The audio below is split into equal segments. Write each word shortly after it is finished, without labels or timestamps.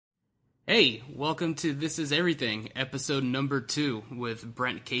Hey, welcome to This Is Everything, episode number 2 with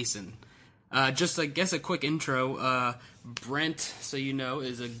Brent Cayson. Just, I guess, a quick intro. Brent, so you know,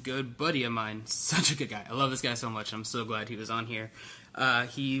 is a good buddy of mine. Such a good guy. I love this guy so much. I'm so glad he was on here.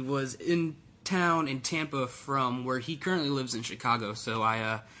 He was in town in Tampa from where he currently lives in Chicago, so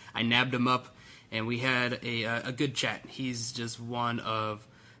I nabbed him up, and we had a good chat. He's just one of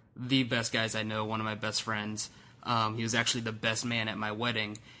the best guys I know, one of my best friends. He was actually the best man at my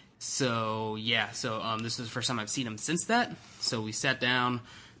wedding. So, this is the first time I've seen him since that. So we sat down,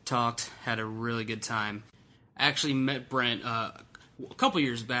 talked, had a really good time. I actually met Brent a couple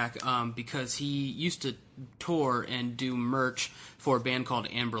years back because he used to tour and do merch for a band called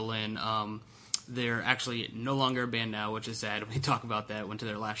Amberlin. They're actually no longer a band now, which is sad. We talk about that, went to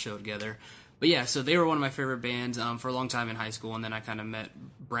their last show together. But yeah, so they were one of my favorite bands for a long time in high school, and then I kind of met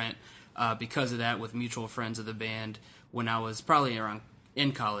Brent because of that with mutual friends of the band when I was probably around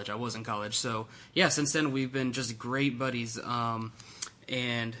in college. I was in college. So, yeah, since then we've been just great buddies. So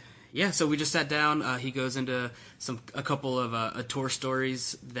we just sat down. He goes into a couple of tour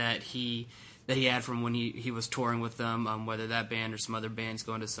stories that he had from when he was touring with them, whether that band or some other bands,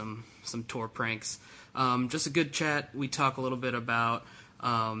 going to some tour pranks. Just a good chat. We talk a little bit about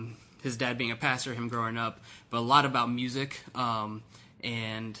his dad being a pastor, him growing up, but a lot about music.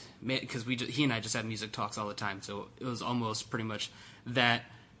 And because he and I just have music talks all the time, so it was almost pretty much that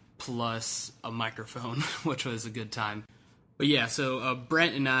plus a microphone, which was a good time. But yeah, so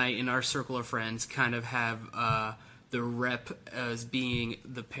Brent and I, in our circle of friends, kind of have the rep as being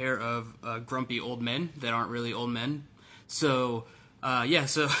the pair of grumpy old men that aren't really old men. So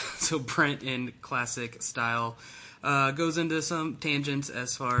so Brent, in classic style, goes into some tangents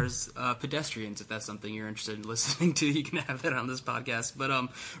as far as pedestrians. If that's something you're interested in listening to, you can have that on this podcast. But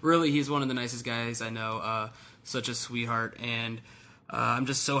really, he's one of the nicest guys I know, such a sweetheart, and I'm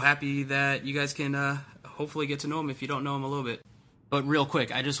just so happy that you guys can hopefully get to know him if you don't know him a little bit. But real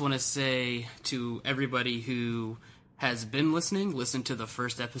quick, I just want to say to everybody who has been listening, listen to the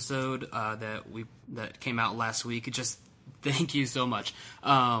first episode that came out last week. Just thank you so much.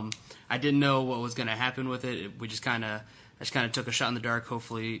 I didn't know what was going to happen with it. I just kind of took a shot in the dark,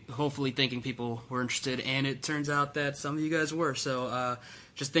 hopefully thinking people were interested, and it turns out that some of you guys were. So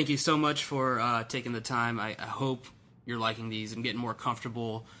just thank you so much for taking the time. I hope you're liking these and getting more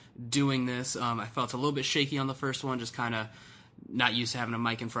comfortable doing this. I felt a little bit shaky on the first one, just kind of not used to having a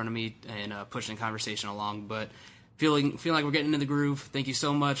mic in front of me and pushing the conversation along, but feeling like we're getting into the groove. Thank you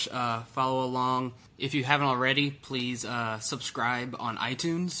so much. Follow along. If you haven't already, please subscribe on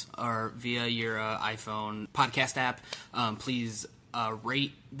iTunes or via your iPhone podcast app. Please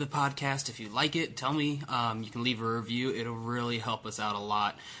rate the podcast if you like it. Tell me. You can leave a review. It'll really help us out a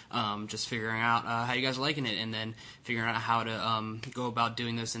lot. Just figuring out how you guys are liking it, and then figuring out how to go about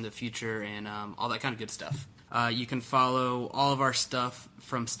doing this in the future, and all that kind of good stuff. You can follow all of our stuff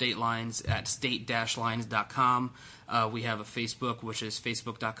from State Lines at state-lines.com. We have a Facebook, which is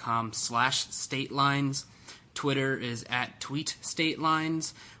facebook.com/statelines. Twitter is at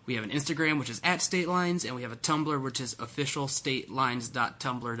 @tweetstatelines. We have an Instagram, which is @statelines, and we have a Tumblr, which is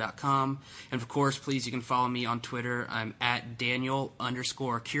officialstatelines.tumblr.com. And of course, please, you can follow me on Twitter. I'm at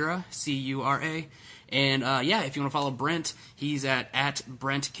Daniel_Cura, Cura. And if you want to follow Brent, he's at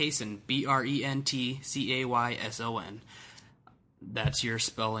Brent Cayson, BrentCayson. That's your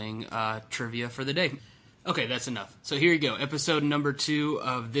spelling trivia for the day. Okay, that's enough. So here you go, episode number 2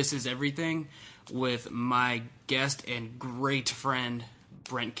 of This Is Everything with my guest and great friend,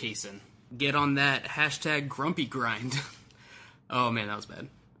 Brent Cayson. Get on that #grumpy grind. Oh man, that was bad.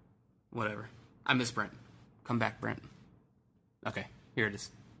 Whatever. I miss Brent. Come back, Brent. Okay, here it is.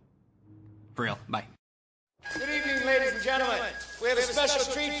 For real. Bye. Good evening, ladies and gentlemen. We have a special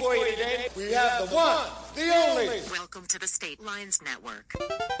treat for you today. We have the one, the only. Welcome to the State Lines Network.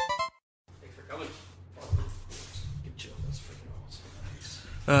 Thanks for coming. Good chill. That's freaking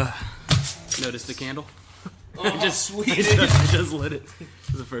awesome. Notice the candle? Oh, sweet. I just lit it.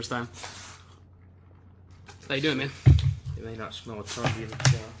 This is the first time. How you doing, man? You may not smell a tongue in the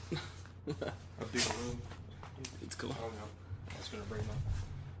shower. A big room. It's cool. I don't know. I was going to bring my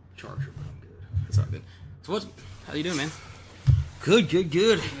charger, but I'm good. It's all good. So how you doing, man? Good.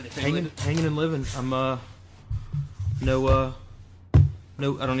 Hanging and living. I'm, no, I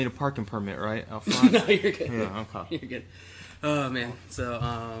don't need a parking permit, right? Out front? No, you're good. Yeah, okay. You're good. Oh, man.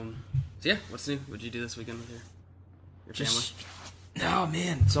 So yeah, what's new? What'd you do this weekend with your family? No,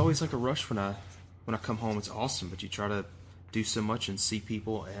 man. It's always like a rush when I come home. It's awesome, but you try to do so much and see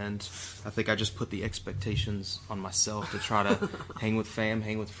people, and I think I just put the expectations on myself to try to hang with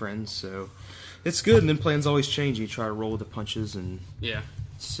friends, so it's good, and then plans always change. You try to roll with the punches, and yeah.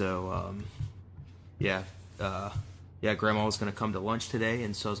 So, yeah, Grandma was going to come to lunch today,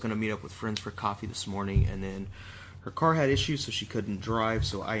 and so I was going to meet up with friends for coffee this morning, and then her car had issues, so she couldn't drive,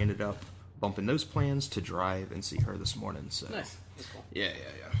 so I ended up bumping those plans to drive and see her this morning. So Nice. That's cool. Yeah.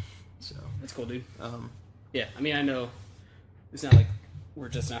 So That's cool, dude. Yeah, I mean, I know it's not like we're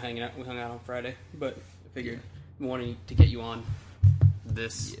just not hanging out. We hung out on Friday, but I figured wanting to get you on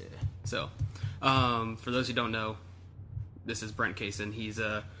this. Yeah. So, for those who don't know, this is Brent Cayson. He's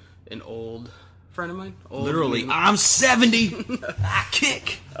an old friend of mine. Literally, I'm 70. I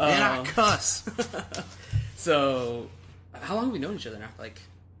kick and I cuss. So, how long have we known each other now? Like,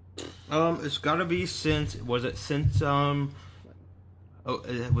 It's got to be since was it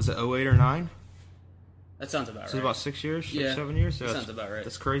 08 or 9? that sounds about So right. about 6 years, Yeah, 7 years. that sounds about right.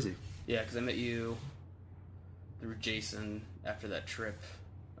 That's crazy. Yeah, because I met you through Jason after that trip.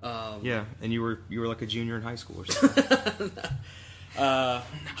 Yeah, and you were like a junior in high school or something.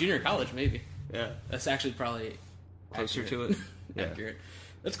 Junior college, maybe. Yeah, That's actually probably closer accurate. to it. Yeah. Accurate.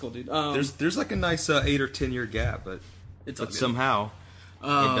 That's cool, dude. There's like a nice 8 or 10 year gap, but It's all good. somehow it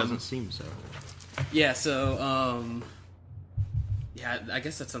doesn't seem so. Yeah. So, yeah, I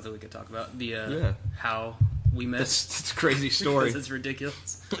guess that's something we could talk about. The how we met. That's a crazy story. Because it's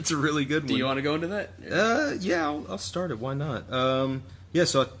ridiculous. It's a really good one. Do you want to go into that? Yeah, I'll start it. Why not?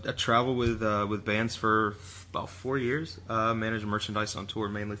 So I traveled with bands for about 4 years. Managed merchandise on tour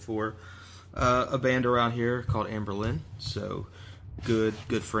mainly for a band around here called Amberlin. So good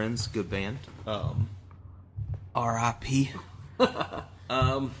friends, good band. R.I.P.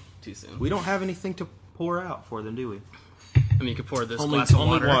 Too soon. We don't have anything to pour out for them, do we? I mean, you could pour this glass of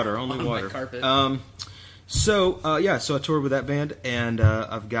water. Only on water. My carpet. So I toured with that band, and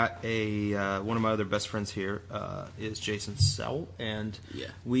I've got one of my other best friends here is Jason Sowell, and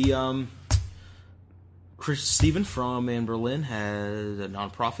we Stephen from Berlin had a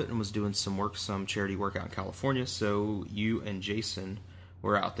nonprofit and was doing some charity work out in California. So you and Jason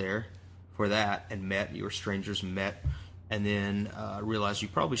were out there for that and met. You were strangers, met, and then realized you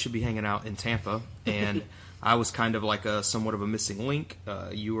probably should be hanging out in Tampa. And I was kind of like somewhat of a missing link.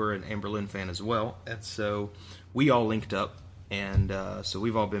 You were an Amberlin fan as well, and so we all linked up, and so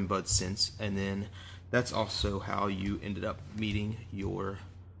we've all been buds since. And then that's also how you ended up meeting your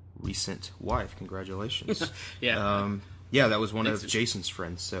recent wife. Congratulations. Yeah. That was one of Jason's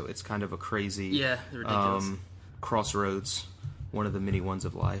friends, so it's kind of a crazy ridiculous. crossroads, one of the many ones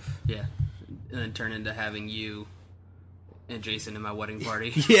of life. Yeah. And then turn into having you and Jason in my wedding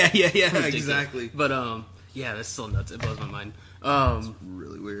party. Yeah, exactly. But yeah, that's still nuts. It blows my mind. It's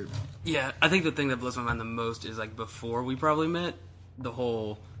really weird. Yeah, I think the thing that blows my mind the most is like before we probably met, I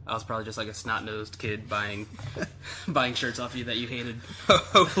was probably just like a snot-nosed kid buying shirts off you that you hated.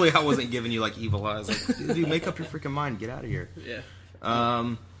 Hopefully I wasn't giving you like evil eyes. Like, dude, make up your freaking mind. Get out of here. Yeah.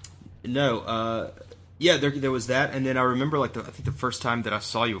 There was that. And then I remember I think the first time that I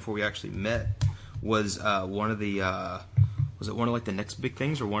saw you before we actually met was one of the Next Big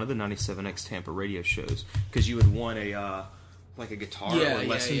Things or one of the 97X Tampa radio shows? Because you had won a guitar or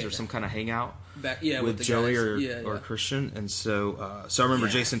lessons or some kind of hangout with Joey or Christian. And so I remember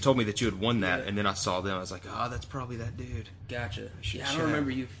Jason told me that you had won that, and then I saw them. I was like, oh, that's probably that dude. Gotcha. I don't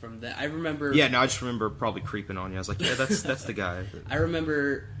remember you from that. I remember... Yeah, no, I just remember probably creeping on you. I was like, yeah, that's the guy. I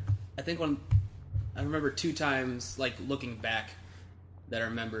remember 2 times, like, looking back, that I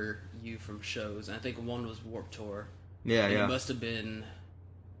remember you from shows. And I think one was Warped Tour. Yeah. It must have been...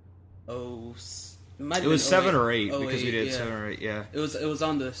 It was 7 or 8 because we did 7 or 8. Yeah, it was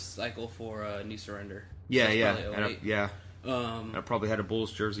on the cycle for New Surrender. Yeah. And I probably had a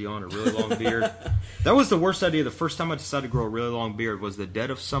Bulls jersey on, a really long beard. That was the worst idea. The first time I decided to grow a really long beard was the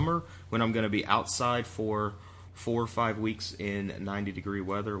dead of summer when I'm going to be outside for 4 or 5 weeks in 90-degree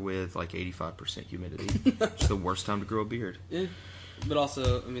weather with like 85% humidity. It's the worst time to grow a beard. Yeah, but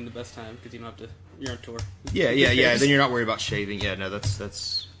also, I mean, the best time because you don't have to. You're on tour. Yeah. Then you're not worried about shaving. Yeah, no, that's.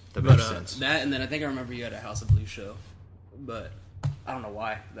 That makes sense. That, and then I think I remember you had a House of Blues show, but I don't know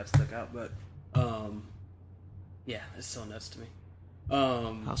why that stuck out. But yeah, it's so nuts to me.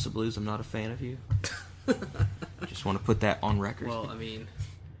 House of Blues, I'm not a fan of you. Just want to put that on record. Well, I mean,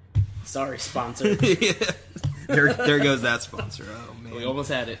 sorry, sponsor. There goes that sponsor. Oh man, we almost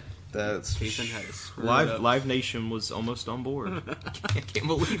had it. That's Cayson had it. Live Nation was almost on board. I can't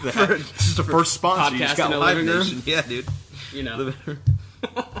believe that. This is the first sponsor. You just got Live Nation. Yeah, dude. You know.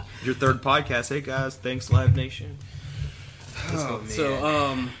 Your third podcast. Hey guys, thanks Live Nation. Oh, man.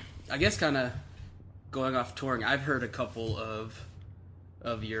 So I guess kind of going off touring, I've heard a couple of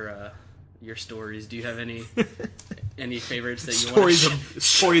your your stories. Do you have any favorites that you want to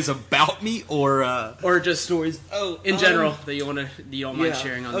stories about me or just stories in general that you don't mind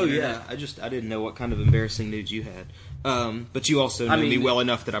sharing on the internet? I didn't know what kind of embarrassing news you had. But you also know me well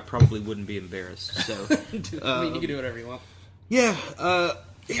enough that I probably wouldn't be embarrassed. So I mean, you can do whatever you want.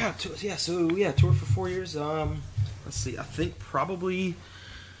 Toured for 4 years. Let's see. I think probably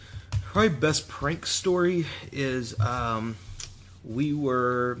best prank story is it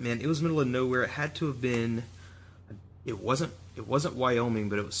was middle of nowhere. It had to have been. It wasn't Wyoming,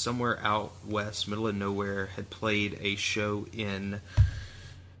 but it was somewhere out west, middle of nowhere. Had played a show in.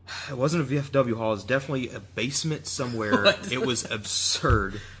 It wasn't a VFW hall. It was definitely a basement somewhere. It was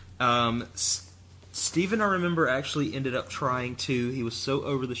absurd. Steven, I remember, actually ended up trying to. He was so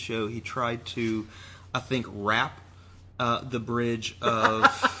over the show. He tried to, I think, rap the bridge of.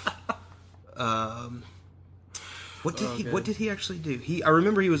 What did he actually do? I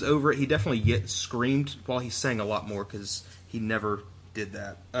remember he was over it. He definitely screamed while he sang a lot more because he never did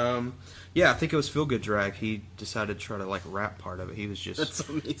that. I think it was Feel Good Drag. He decided to try to rap part of it. He was just That's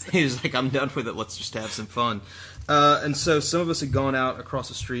amazing. He was like, I'm done with it. Let's just have some fun. And so some of us had gone out across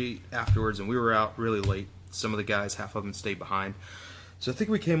the street afterwards, and we were out really late. Some of the guys, half of them stayed behind. So I think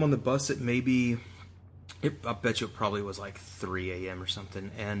we came on the bus at maybe. I bet you it probably was 3 a.m. or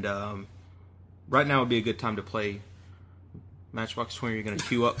something. And right now would be a good time to play Matchbox 20. You're going to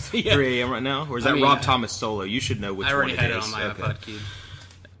queue up 3 a.m. right now? Or is that Rob Thomas solo? You should know which one it is. I already had it on my iPod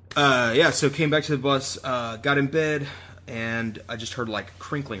queued. So came back to the bus, got in bed, and I just heard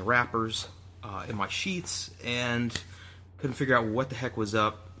crinkling wrappers in my sheets, and couldn't figure out what the heck was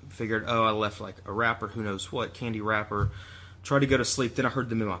up. Figured, I left a wrapper, who knows what, candy wrapper. Tried to go to sleep, then I heard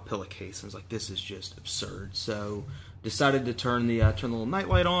them in my pillowcase. I was like, this is just absurd. So decided to turn the little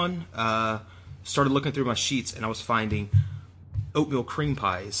nightlight on. Started looking through my sheets, and I was finding oatmeal cream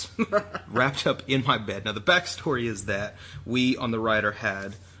pies wrapped up in my bed. Now the backstory is that we on the rider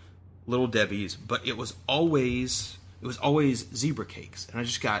had Little Debbie's, but it was always zebra cakes, and I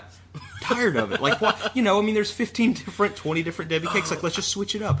just got tired of it. What? There's 20 different Debbie cakes. Let's just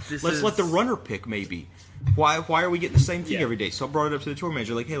switch it up. Let's let the runner pick maybe. Why are we getting the same thing every day? So I brought it up to the tour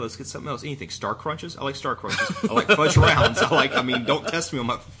manager, hey, let's get something else. Anything. Star Crunches? I like Star Crunches. I like Fudge Rounds. Don't test me on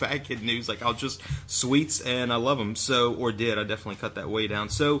my fat kid news. I'll just sweets, and I love them. I definitely cut that way down.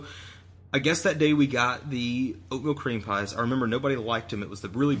 So I guess that day we got the oatmeal cream pies. I remember nobody liked them. It was the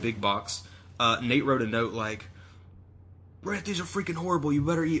really big box. Nate wrote a note Brent, these are freaking horrible. You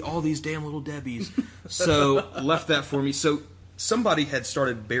better eat all these damn Little Debbies. So left that for me. So somebody had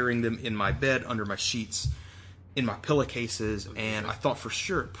started burying them in my bed, under my sheets, in my pillowcases, and I thought for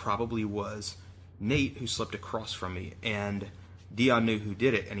sure it probably was Nate who slept across from me. And Dion knew who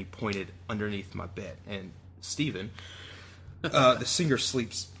did it, and he pointed underneath my bed. And Steven, the singer,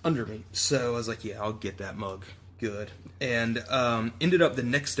 sleeps under me. So I was like, I'll get that mug. Good. And ended up the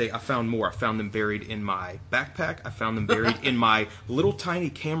next day, I found more. I found them buried in my backpack. I found them buried in my little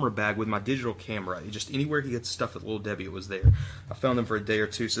tiny camera bag with my digital camera. Just anywhere he had stuff with Little Debbie, it was there. I found them for a day or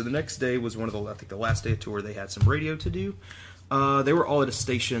two. So the next day was I think the last day of tour. They had some radio to do. They were all at a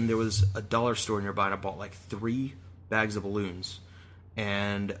station. There was a dollar store nearby, and I bought 3 bags of balloons.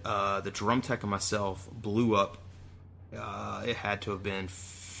 And the drum tech and myself blew up. It had to have been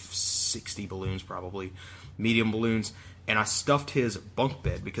 60 balloons probably. Medium balloons, and I stuffed his bunk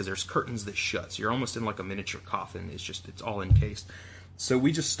bed because there's curtains that shut, so you're almost in a miniature coffin. It's all encased. So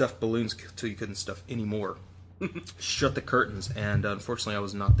we just stuffed balloons till you couldn't stuff any more. Shut the curtains, and unfortunately I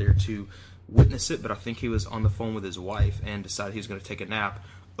was not there to witness it, but I think he was on the phone with his wife and decided he was going to take a nap,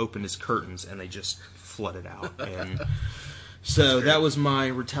 opened his curtains, and they just flooded out. And so that was my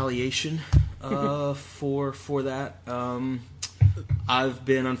retaliation for that. I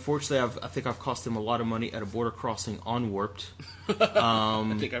think I've cost him a lot of money at a border crossing on Warped.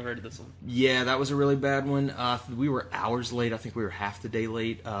 I think I've heard of this one. Yeah, that was a really bad one. We were hours late. I think we were half the day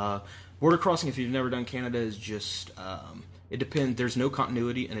late. Border crossing, if you've never done Canada, is just... it depends. There's no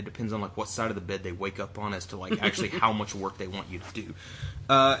continuity, and it depends on what side of the bed they wake up on as to actually how much work they want you to do.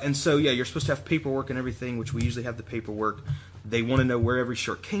 And so, you're supposed to have paperwork and everything, which we usually have the paperwork. They want to know where every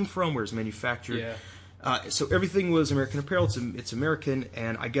shirt came from, where it's manufactured. Yeah. So everything was American Apparel. It's American,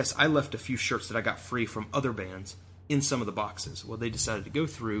 and I guess I left a few shirts that I got free from other bands in some of the boxes. Well, they decided to go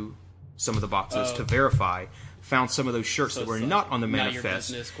through some of the boxes to verify, found some of those shirts that were not on the manifest, not your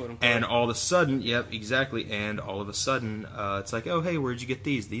business, quote unquote. And all of a sudden, and all of a sudden, it's oh, hey, where'd you get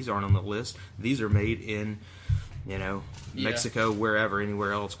these? These aren't on the list. These are made in, Mexico, wherever,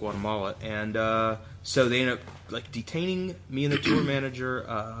 anywhere else, Guatemala. And so they ended up detaining me and the tour manager,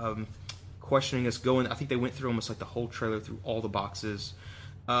 questioning us, I think they went through almost the whole trailer, through all the boxes.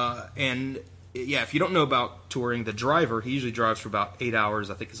 And yeah, if you don't know about touring, the driver, he usually drives for about 8 hours.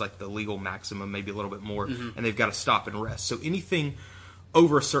 I think is like the legal maximum, maybe a little bit more. And they've got to stop and rest. So anything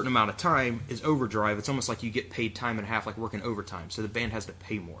over a certain amount of time is overdrive. It's almost like you get paid time and a half, like working overtime. So the band has to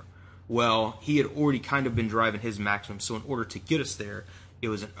pay more. Well, he had already kind of been driving his maximum. So in order to get us there, it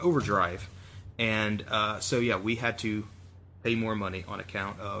was an overdrive. And so yeah, we had to pay more money on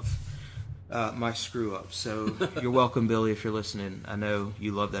account of my screw up. So you're welcome, Billy, if you're listening. I know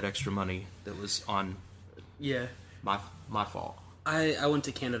you love that extra money that was on my fault. I went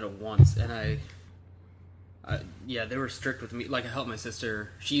to Canada once, and I they were strict with me. Like, I helped my sister.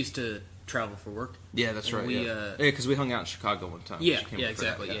 She used to travel for work. Yeah, that's right. Yeah, because we hung out in Chicago one time. Yeah,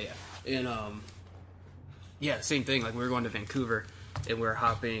 exactly. Yeah. And same thing. Like, we were going to Vancouver, and we were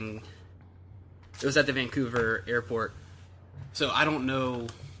hopping. It was at the Vancouver airport. So I don't know.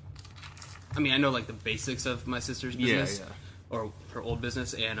 I mean, I know like the basics of my sister's business, or her old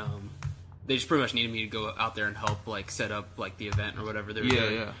business, and they just pretty much needed me to go out there and help like set up like the event or whatever they were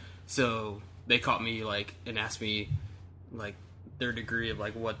doing. Yeah. So they caught me like and asked me like their degree of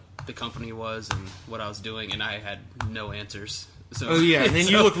like what the company was and what I was doing, and I had no answers. So and then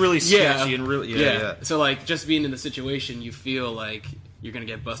you look really sketchy and really So like just being in the situation, you feel like you're gonna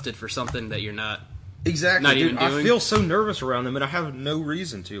get busted for something that you're not. Exactly, not dude. even doing. I feel so nervous around them, and I have no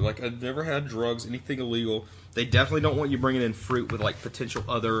reason to. Like, I've never had drugs, anything illegal. They definitely don't want you bringing in fruit with, like, potential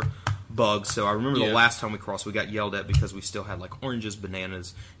other bugs. So I remember the last time we crossed, we got yelled at because we still had, like, oranges,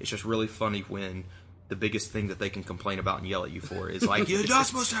 bananas. It's just really funny when the biggest thing that they can complain about and yell at you for is, like, you're not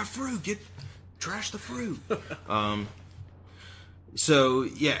supposed to have fruit. Trash the fruit. Those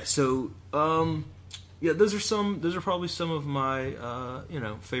are probably some of my,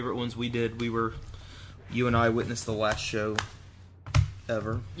 favorite ones we did. You and I witnessed the last show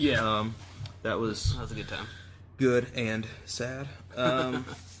ever. Yeah. That was a good time. Good and sad.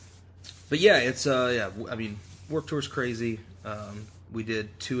 But yeah, it's, I mean, Warped Tour's crazy. We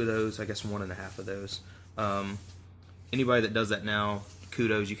did 2 of those, I guess 1.5 of those. Anybody that does that now,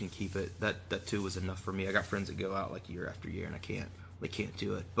 kudos, you can keep it. That 2 was enough for me. I got friends that go out like year after year, and they can't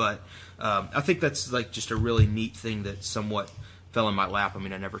do it. But I think that's like just a really neat thing that somewhat fell in my lap. I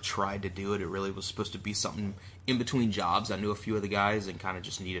mean, I never tried to do it. It really was supposed to be something in between jobs. I knew a few of the guys and kind of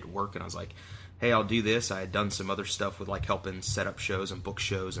just needed work, and I was like, hey, I'll do this. I had done some other stuff with like helping set up shows and book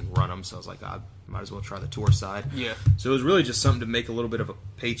shows and run them, so I was like, I might as well try the tour side. Yeah. So it was really just something to make a little bit of a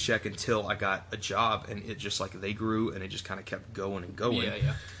paycheck until I got a job, and it just like they grew, and it just kind of kept going and going.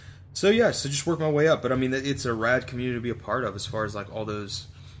 Yeah. So just work my way up. But I mean, it's a rad community to be a part of as far as like all those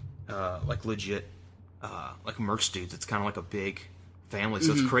like legit like merch dudes. It's kind of like a big family.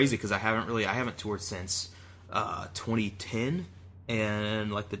 So it's crazy because I haven't toured since 2010,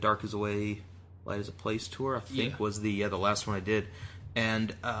 and like the Dark is Away, Light is a Place tour, I think was the last one I did.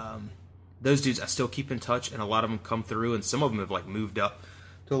 And those dudes I still keep in touch, and a lot of them come through, and some of them have like moved up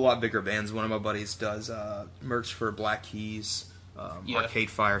to a lot bigger bands. One of my buddies does merch for Black Keys, Arcade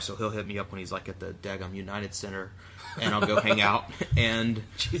Fire, so he'll hit me up when he's like at the Daggum United Center, and I'll go hang out. And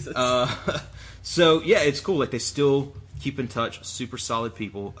Jesus. So yeah, it's cool. Like they still keep in touch. Super solid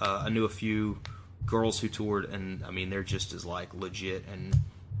people. I knew a few girls who toured, and I mean they're just as like legit and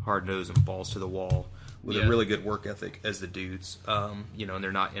hard nosed and balls to the wall with a really good work ethic as the dudes. And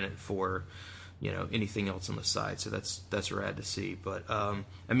they're not in it for anything else on the side. So that's rad to see. But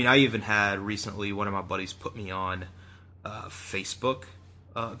I mean, I even had recently one of my buddies put me on Facebook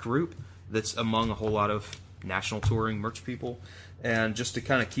group that's among a whole lot of national touring merch people, and just to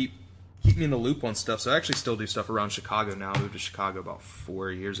kind of keep me in the loop on stuff. So I actually still do stuff around Chicago now. I moved to Chicago about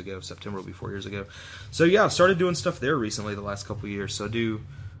 4 years ago. September will be 4 years ago. So yeah, I've started doing stuff there recently the last couple of years. So I do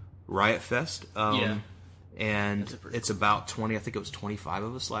Riot Fest, and it's about 20. I think it was 25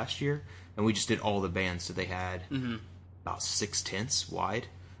 of us last year, and we just did all the bands. So they had about 6 tents wide.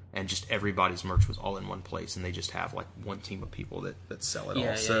 And just everybody's merch was all in one place, and they just have like one team of people that sell it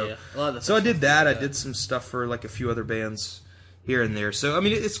all. So I did that. I did some stuff for like a few other bands here and there. So I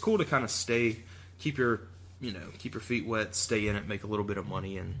mean, it's cool to kind of keep your feet wet, stay in it, make a little bit of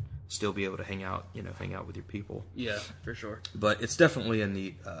money, and still be able to hang out with your people. Yeah, for sure. But it's definitely a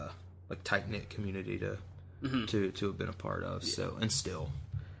neat, like tight knit community to have been a part of. Yeah. So and still.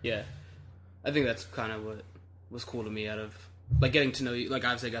 Yeah, I think that's kind of what was cool to me out of. Like, getting to know you, like,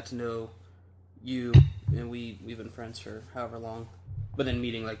 obviously I got to know you, and we've been friends for however long, but then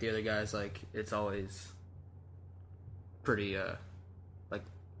meeting, like, the other guys, like, it's always pretty, like,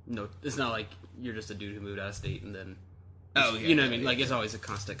 no, it's not like you're just a dude who moved out of state and then, you know what I mean? Like, it's always a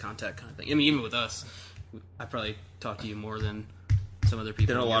constant contact kind of thing. I mean, even with us, I probably talk to you more than some other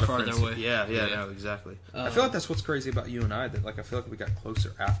people Then a when lot you're of farther friends. away. Yeah, no, exactly. I feel like that's what's crazy about you and I. That like I feel like we got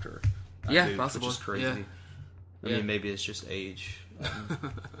closer after. I Yeah, moved, possible. Which is crazy. Yeah. I Yeah. mean, maybe it's just age.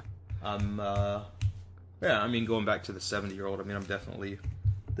 Yeah, I mean, going back to the 70-year-old, I mean, I'm definitely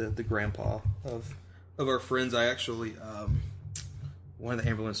the grandpa of our friends. I actually, one of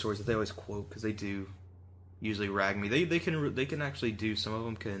the Amberlin stories that they always quote, because they do usually rag me. They can actually do, some of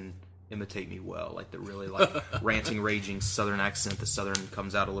them can imitate me well, like the really like ranting, raging Southern accent. The Southern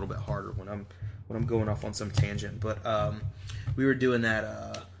comes out a little bit harder when I'm going off on some tangent. But we were doing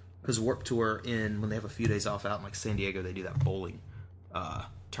that because Warped Tour when they have a few days off out in like San Diego, they do that bowling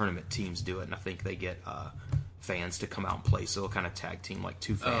tournament. Teams do it, and I think they get fans to come out and play. So they'll kind of tag team like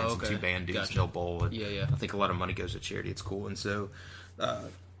two fans and two band dudes. Gotcha. They'll bowl. And Yeah. I think a lot of money goes to charity. It's cool. And so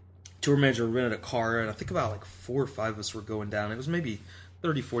tour manager rented a car, and I think about like 4 or 5 of us were going down. It was maybe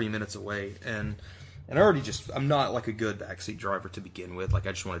 30, 40 minutes away, and I'm not like a good backseat driver to begin with. Like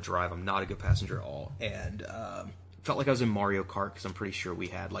I just want to drive. I'm not a good passenger at all. And felt like I was in Mario Kart because I'm pretty sure we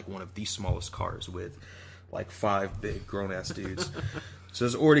had like one of the smallest cars with like 5 big grown ass dudes. So I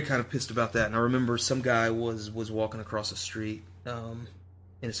was already kind of pissed about that. And I remember some guy was walking across the street in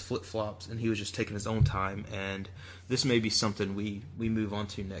his flip flops, and he was just taking his own time. And this may be something we move on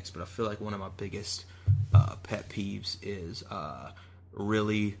to next, but I feel like one of my biggest pet peeves is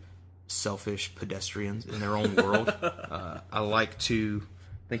really selfish pedestrians in their own world. I like to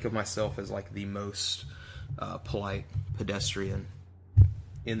think of myself as like the most polite pedestrian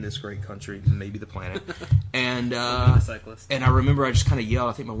in this great country, maybe the planet. And cyclist. and I remember I just kind of yelled.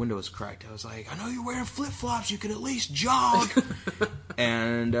 I think my window was cracked. I was like, "I know you're wearing flip flops. You can at least jog."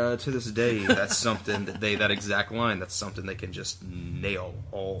 And to this day, that's something that exact line. That's something they can just nail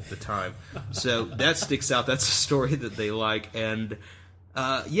all the time. So that sticks out. That's a story that they like. And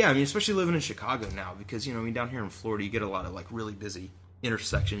yeah, I mean, especially living in Chicago now, because I mean, down here in Florida, you get a lot of like really busy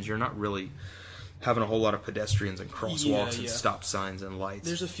intersections. You're not really having a whole lot of pedestrians and crosswalks and stop signs and lights.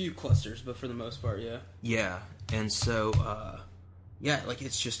 There's a few clusters, but for the most part, yeah. Yeah, and so, yeah, like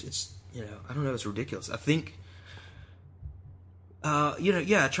it's I don't know, it's ridiculous. I think,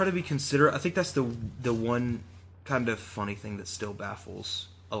 I try to be considerate. I think that's the one kind of funny thing that still baffles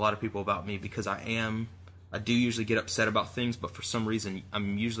a lot of people about me, because I do usually get upset about things, but for some reason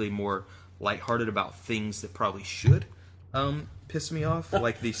I'm usually more lighthearted about things that probably should piss me off,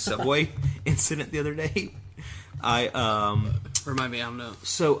 like the subway incident the other day. Remind me, I don't know.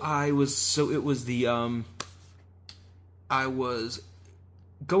 I was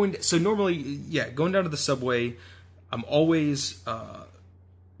going. So normally, going down to the subway, I'm always,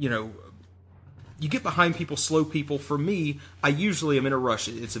 you get behind people, slow people. For me, I usually am in a rush.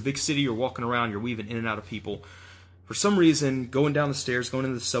 It's a big city. You're walking around. You're weaving in and out of people. For some reason, going down the stairs, going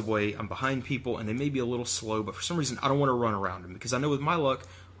into the subway, I'm behind people, and they may be a little slow, but for some reason, I don't want to run around them, because I know with my luck,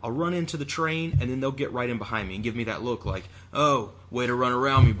 I'll run into the train, and then they'll get right in behind me and give me that look like, "Oh, way to run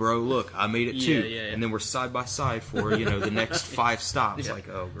around me, bro. Look, I made it too." Yeah. And then we're side by side for, the next 5 stops. Yeah. Like,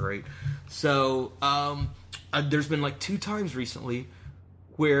 oh, great. So, there's been like 2 times recently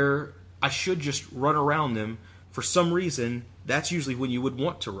where I should just run around them. For some reason, that's usually when you would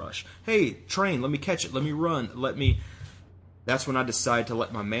want to rush. Hey, train, let me catch it. Let me run. That's when I decide to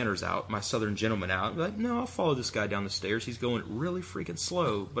let my manners out, my Southern gentleman out. I'm like, no, I'll follow this guy down the stairs. He's going really freaking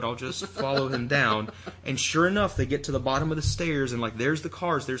slow, but I'll just follow him down. And sure enough, they get to the bottom of the stairs, and like, there's the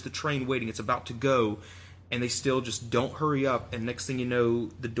cars, there's the train waiting. It's about to go, and they still just don't hurry up. And next thing you know,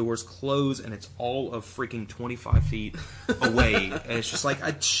 the doors close, and it's all of freaking 25 feet away. And it's just like,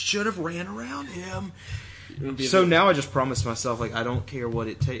 I should have ran around him. So now I just promise myself, like, I don't care what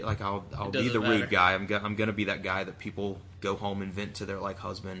it takes. Like, I'll be the rude guy. I'm gonna be that guy that people go home and vent to their like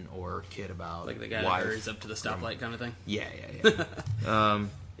husband or kid about, Like the guy wife. that hurries up to the stoplight kind of thing. Yeah.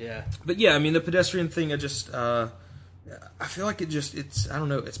 Yeah. But yeah, I mean, the pedestrian thing, I feel like it's I don't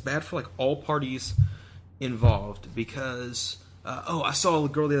know, it's bad for like all parties involved, because I saw a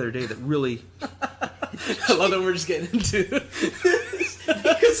girl the other day that really I love that we're just getting into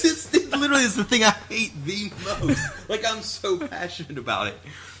because it literally is the thing I hate the most. Like, I'm so passionate about it.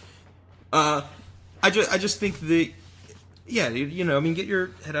 I just think that, I mean, get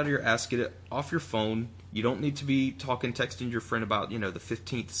your head out of your ass, get it off your phone. You don't need to be texting your friend about, the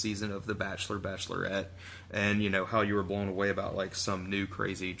 15th season of The Bachelor, Bachelorette, and, how you were blown away about, like, some new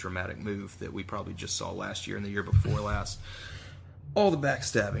crazy dramatic move that we probably just saw last year and the year before last. All the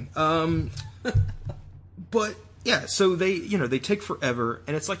backstabbing. But, yeah, so they take forever,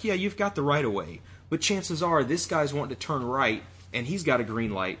 and it's like, yeah, you've got the right of way, but chances are this guy's wanting to turn right, and he's got a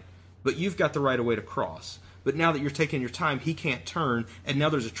green light, but you've got the right of way to cross. But now that you're taking your time, he can't turn, and now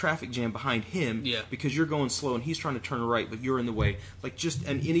there's a traffic jam behind him because you're going slow and he's trying to turn right, but you're in the way. Like,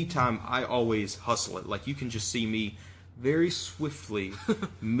 and anytime, I always hustle it. Like, you can just see me very swiftly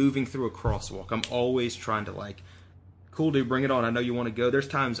moving through a crosswalk. I'm always trying to, like, cool, dude, bring it on. I know you want to go. There's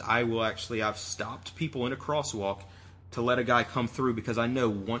times I've stopped people in a crosswalk to let a guy come through because I know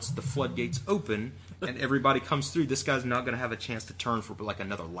once the floodgates open and everybody comes through, this guy's not going to have a chance to turn for like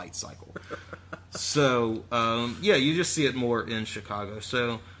another light cycle. So, you just see it more in Chicago.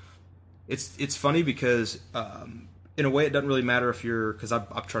 So, it's funny because, in a way, it doesn't really matter if you're, because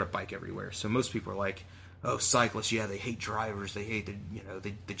I've tried to bike everywhere. So most people are like, oh, cyclists, yeah, they hate drivers. They hate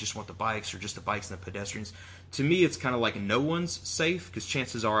they just want the bikes or just the bikes and the pedestrians. To me, it's kind of like no one's safe because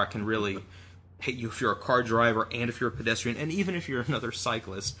chances are I can really hate you if you're a car driver and if you're a pedestrian and even if you're another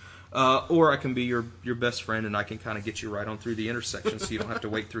cyclist. Or I can be your best friend and I can kind of get you right on through the intersection so you don't have to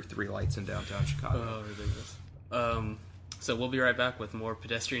wait through 3 lights in downtown Chicago. Oh, ridiculous. So we'll be right back with more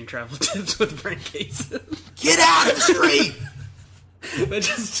pedestrian travel tips with Brent Cayson. Get out of the street! That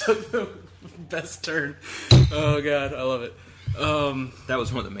just took the best turn. Oh, God, I love it. That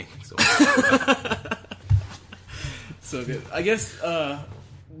was one of the main things. So good. I guess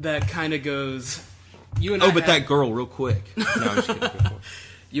that kind of goes... that girl, real quick. No, I'm just kidding.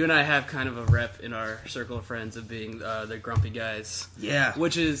 You and I have kind of a rep in our circle of friends of being the grumpy guys. Yeah.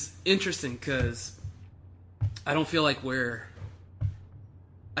 Which is interesting because I don't feel like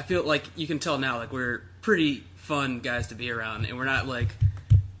I feel like you can tell now, like, we're pretty fun guys to be around, and we're not, like,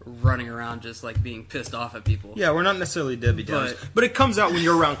 running around just, like, being pissed off at people. Yeah, we're not necessarily Debbie Downers. But it comes out when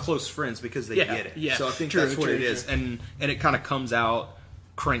you're around close friends because they get it. Yeah. So I think that's what it is. And it kind of comes out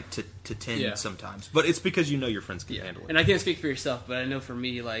cranked to 10 sometimes. But it's because you know your friends can handle it. And I can't speak for yourself, but I know for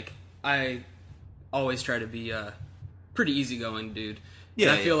me, like, I always try to be a pretty easygoing dude.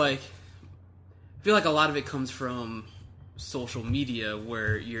 Yeah. And I feel like a lot of it comes from social media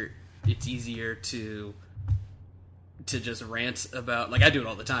where it's easier to just rant about, like, I do it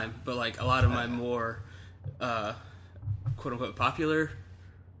all the time, but like a lot of my more quote unquote popular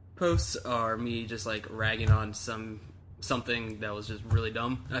posts are me just like ragging on something that was just really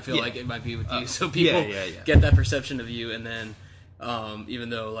dumb. And I feel like it might be with you, so people get that perception of you, and then even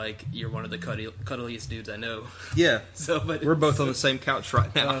though like you're one of the cuddliest dudes I know. Yeah. But we're both on the same couch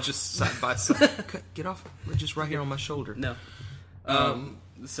right now, just side by side. Get off! We're just right here on my shoulder. No.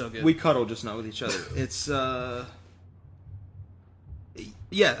 So good. We cuddle, just not with each other. It's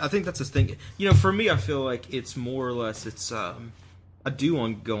yeah, I think that's the thing. You know, for me, I feel like it's more or less it's I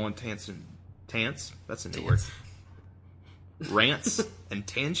do go on tants. That's a new word. Rants and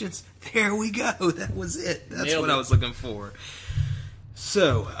tangents. There we go. That was it. That's what I was looking for.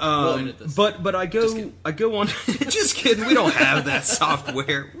 So, but I go on. Just kidding. We don't have that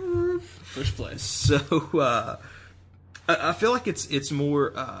software. Push play. So, I feel like it's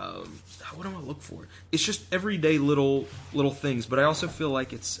more. What do I look for? It's just everyday little things. But I also feel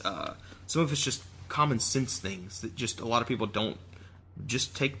like it's some of it's just common sense things that just a lot of people don't.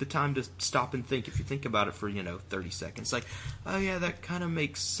 Just take the time to stop and think. If you think about it for 30 seconds, like, oh yeah, that kind of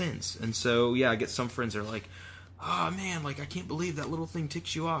makes sense. And so I get some friends that are like, oh man, like I can't believe that little thing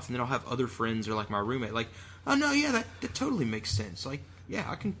ticks you off. And then I'll have other friends or like my roommate, like, oh no, yeah, that totally makes sense. Like, yeah,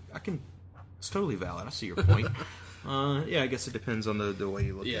 I can. It's totally valid. I see your point. I guess it depends on the way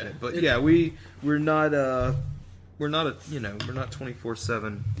you look at it. But we're not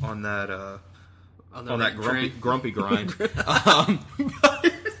 24/7 on that. On that grumpy grind. That's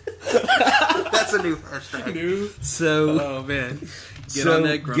a new hashtag. So, oh man, get on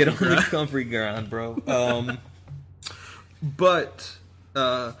that grumpy grind, bro. But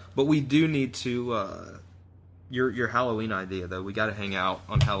we do need to. Your Halloween idea though, we got to hang out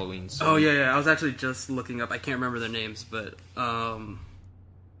on Halloween. So. Oh yeah. I was actually just looking up. I can't remember their names, but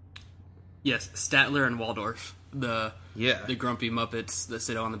yes, Statler and Waldorf, the grumpy Muppets that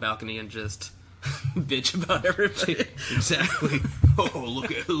sit on the balcony and just. Bitch about everybody. Exactly. Oh,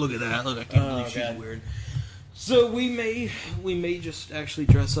 look at that! Look, I can't believe she's weird. So we may just actually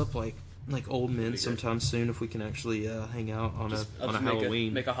dress up like old men sometime soon if we can actually hang out on a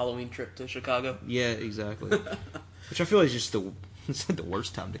Halloween. Make a Halloween trip to Chicago. Yeah, exactly. Which I feel like is just it's not the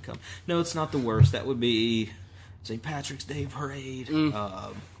worst time to come. No, it's not the worst. That would be St. Patrick's Day parade.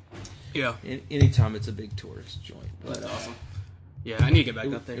 Anytime it's a big tourist joint. But, that's awesome. Yeah, I need to get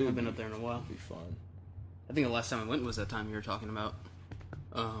back up there. I've been up there in a while. It'd be fun. I think the last time I went was that time you were talking about,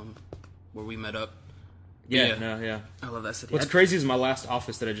 where we met up. Yeah. I love that city. What's crazy is my last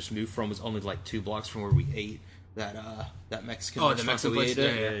office that I just moved from was only like 2 blocks from where we ate that Mexican. Oh, the Mexican place.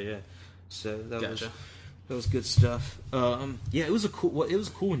 Yeah. So that was good stuff. It was cool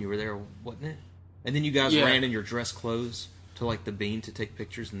when you were there, wasn't it? And then you guys Yeah. ran in your dress clothes to like the Bean to take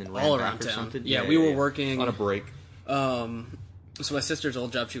pictures, and then ran All back around or town. something. Yeah, we were working on a break. So my sister's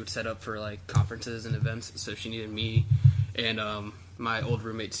old job, she would set up for like conferences and events. So she needed me and my old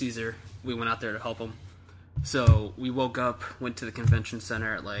roommate Caesar. We went out there to help him. So we woke up, went to the convention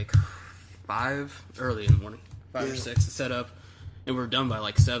center at like 5 early in the morning, 5 or 6 to set up, and we were done by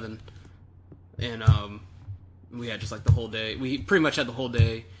like 7. And we had just like the whole day. We pretty much had the whole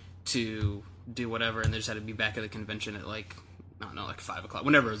day to do whatever, and they just had to be back at the convention at like, I don't know, like 5 o'clock.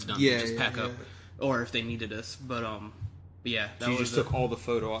 Whenever it was done, Yeah, we just yeah, pack yeah. up, or if they needed us. But yeah, that So you was just took all the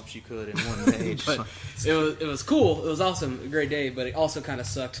photo ops you could in one day. but it was cool. It was awesome, a great day. But it also kind of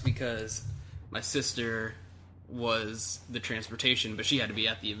sucked because my sister was the transportation, but she had to be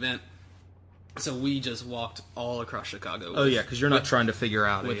at the event. So we just walked all across Chicago. Oh yeah, because you're not trying to figure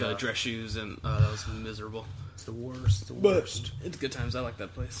out with a, dress shoes, and that was miserable. It's the worst. The But worst. it's good times. I like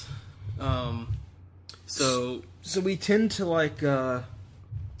that place. So we tend to like.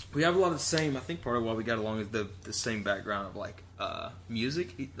 We have a lot of the same. I think part of why we got along is the same background of like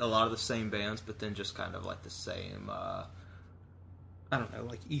music. A lot of the same bands, but then just kind of like the same. I don't know,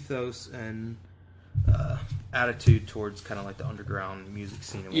 like ethos and attitude towards kind of like the underground music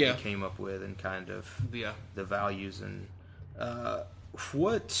scene and what Yeah. we came up with, and kind of yeah, the values and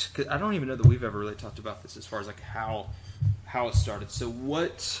what. 'Cause I don't even know that we've ever really talked about this as far as like how it started. So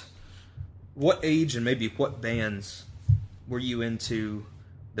what age and maybe what bands were you into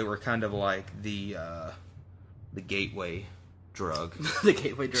that were kind of like the gateway drug the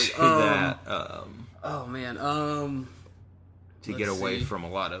gateway drug. to that Oh man. to get away from a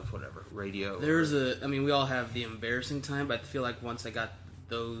lot of whatever radio. We all have the embarrassing time, but I feel like once I got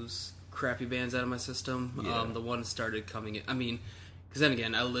those crappy bands out of my system, Yeah. the ones started coming in. I mean, because then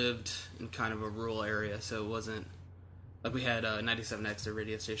again, I lived in kind of a rural area, so it wasn't like we had 97X, the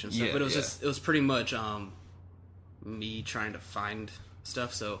radio station and stuff, Yeah, but it yeah. was pretty much me trying to find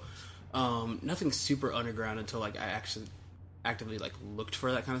stuff. So nothing super underground until like I actually actively like looked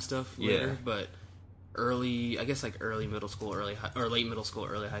for that kind of stuff later, Yeah. but. Early middle school, late middle school,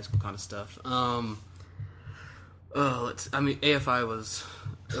 early high school kind of stuff. AFI was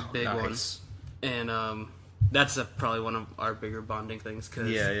a big Nice. one, and that's probably one of our bigger bonding things. Cause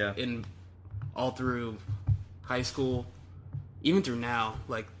Yeah. in all through high school, even through now,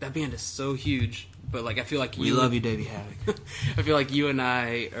 like that band is so huge. But like I feel like We love you, Davey Havoc. I feel like you and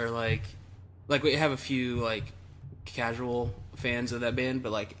I are like we have a few like casual fans of that band,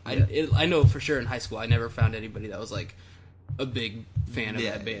 but like I know for sure in high school I never found anybody that was like a big fan of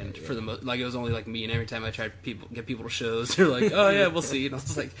that band for the most. Like it was only like me, and every time I tried get people to shows, they're like, "Oh yeah, we'll see." And I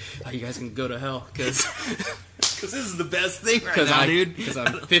was like, "Oh, you guys can go to hell because Because this is the best thing right now, dude. Because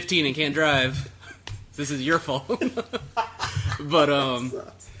I'm 15 and can't drive. This is your fault."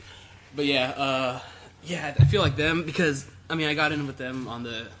 But yeah, I feel like them because I got in with them on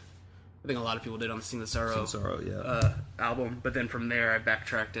the. I think a lot of people did on the Sing the Sorrow, album, but then from there I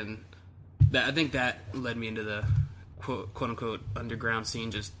backtracked, and I think that led me into the quote unquote underground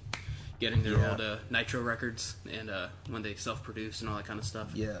scene, just getting their old Nitro records and when they self-produced and all that kind of stuff.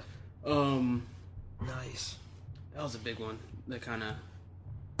 Yeah. Nice. That was a big one that kind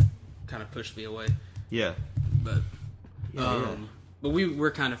of pushed me away. Yeah. But Yeah. but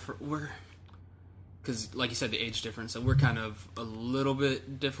we're because, like you said, the age difference, so we're kind of a little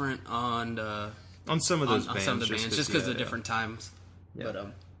bit different on some of those bands. some of the bands, just because of different times. Yeah.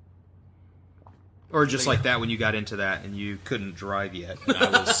 But Or just like that when you got into that and you couldn't drive yet. And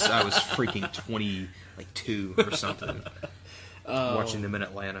I was freaking 22 or something, watching them in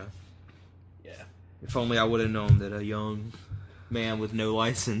Atlanta. yeah, If only I would have known that a young man with no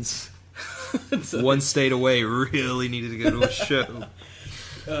license, one state away, really needed to go to a show.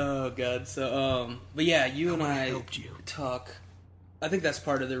 oh god. So but yeah, you and I helped you. talk. I think that's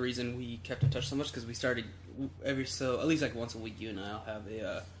part of the reason we kept in touch so much, because we started at least like once a week. You and I'll have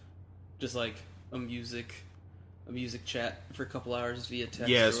a just like a music chat for a couple hours via text.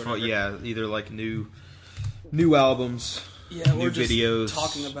 Yeah, or it's fun, whatever. yeah, either like new albums, Yeah, new or just videos,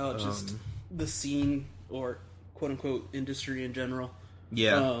 talking about just the scene or quote unquote industry in general.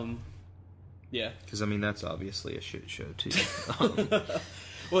 yeah, Yeah. because that's obviously a shit show too.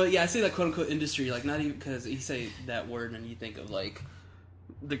 Well, yeah, I say that quote unquote industry, like not even because you say that word and you think of like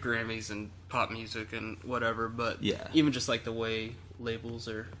the Grammys and pop music and whatever, but Yeah. even just like the way labels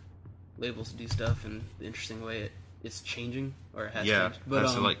do stuff and the interesting way it's changing or it has Yeah, changed. But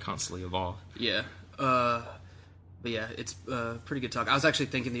has to like constantly evolve. yeah. But yeah, it's pretty good talk. I was actually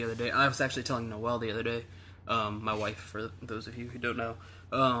thinking the other day. I was actually telling Noelle the other day, my wife, for those of you who don't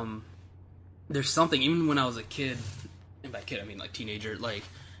know. There's something, even when I was a kid, and by kid I mean like teenager, like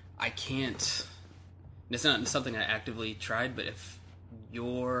I can't it's not something I actively tried, but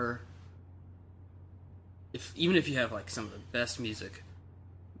even if you have like some of the best music,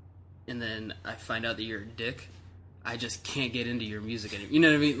 and then I find out that you're a dick, I just can't get into your music anymore. You know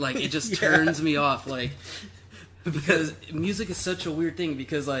what I mean? Like, it just turns me off. Like, because music is such a weird thing.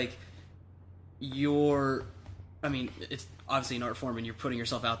 Because like, it's obviously an art form, and you're putting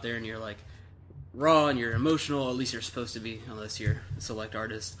yourself out there, and you're like raw, and you're emotional. At least you're supposed to be, unless you're a select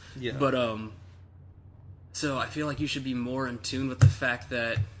artist. Yeah. But so I feel like you should be more in tune with the fact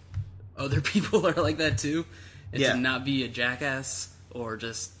that other people are like that too, and to not be a jackass or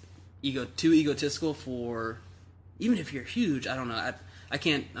just too egotistical for. Even if you're huge, I don't know. I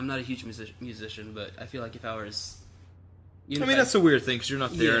can't. I'm not a huge musician, but I feel like if I was, that's a weird thing because you're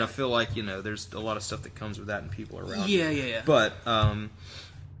not there, and I feel like there's a lot of stuff that comes with that, and people around. Yeah. But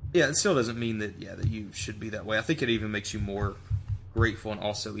it still doesn't mean that you should be that way. I think it even makes you more grateful, and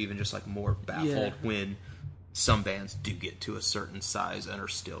also even just like more baffled when some bands do get to a certain size and are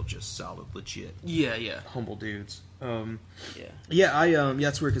still just solid, legit, humble dudes.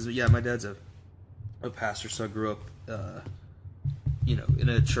 It's weird because my dad's a pastor, so I grew up, in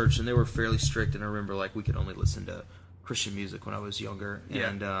a church, and they were fairly strict. And I remember like we could only listen to Christian music when I was younger.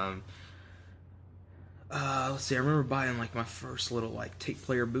 And let's see, I remember buying like my first little like tape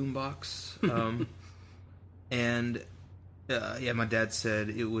player boombox, and my dad said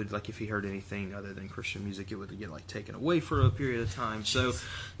it would, like, if he heard anything other than Christian music, it would get like taken away for a period of time. So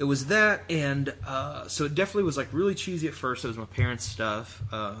it was that, and so it definitely was like really cheesy at first. It was my parents' stuff.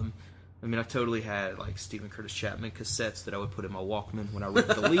 I totally had like Stephen Curtis Chapman cassettes that I would put in my Walkman when I read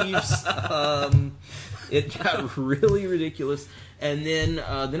the leaves. It got really ridiculous, and then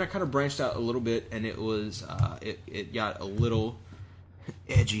I kind of branched out a little bit, and it was it got a little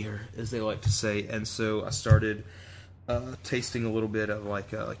edgier, as they like to say, and so I started tasting a little bit of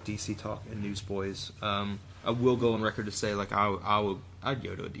like DC Talk and Newsboys. I will go on record to say like I'd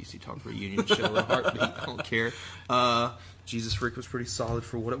go to a DC Talk reunion show in a heartbeat. I don't care. Jesus Freak was pretty solid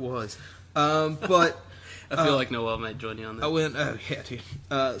for what it was. But I feel like Noel might join you on that. I went, dude.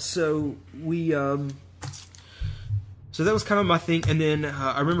 So that was kind of my thing. And then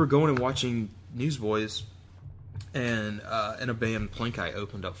I remember going and watching Newsboys, and a band, Plank Eye,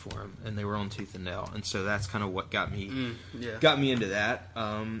 opened up for them, and they were on Tooth and Nail. And so that's kind of what got me into that.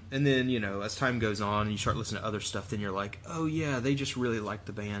 And then, as time goes on and you start listening to other stuff, then you're like, oh yeah, they just really like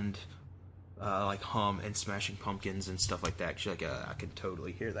the band like Hum and Smashing Pumpkins and stuff like that. 'Cause you're like, I can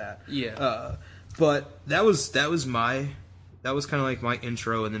totally hear that. Yeah. But that was kind of like my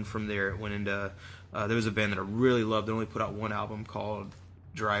intro, and then from there it went into there was a band that I really loved. They only put out one album called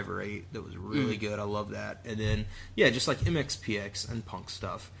Driver 8 that was really good. I love that. And then just like MXPX and punk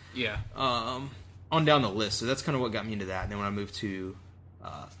stuff. Yeah. On down the list. So that's kind of what got me into that. And then when I moved to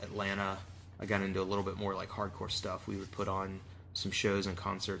Atlanta, I got into a little bit more like hardcore stuff. We would put on some shows and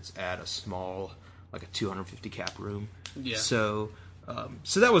concerts at a small, like a 250 cap room. Yeah. So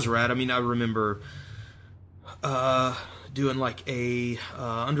that was rad. I remember doing like a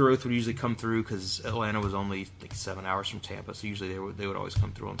Under Oath would usually come through because Atlanta was only like 7 hours from Tampa, so usually they would always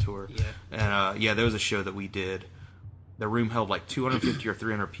come through on tour. Yeah. And there was a show that we did. The room held like 250 or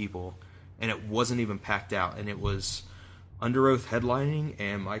 300 people, and it wasn't even packed out, and it was Under Oath headlining,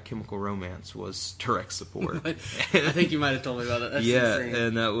 and My Chemical Romance was direct support. I think you might have told me about that. That's insane.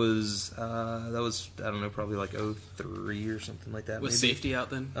 And that was I don't know, probably like 03 or something like that. Was maybe. Safety out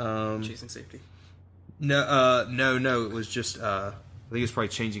then? Chasing Safety. No. It was just I think it was probably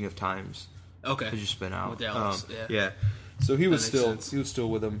Changing of Times. Okay. It just been out. With Dallas, yeah. So he was sense. still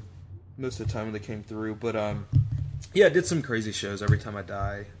with them most of the time when they came through. But I did some crazy shows, Every Time I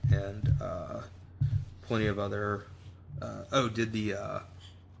Die, and plenty of other. Did the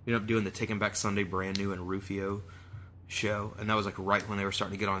ended up doing the Taking Back Sunday Brand New and Rufio show, and that was like right when they were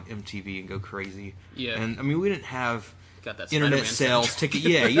starting to get on MTV and go crazy. Yeah. And we didn't have got that internet Spider-Man sales ticket.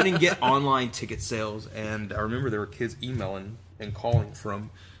 Yeah, you didn't get online ticket sales, and I remember there were kids emailing and calling from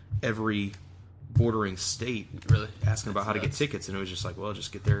every bordering state, really asking about how to get tickets, and it was just like, well,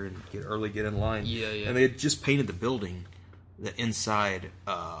 just get there and get early, get in line. Yeah. And they had just painted the building, the inside,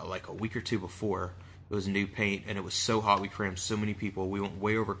 like a week or two before. It was new paint, and it was so hot. We crammed so many people. We went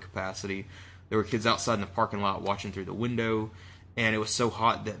way over capacity. There were kids outside in the parking lot watching through the window, and it was so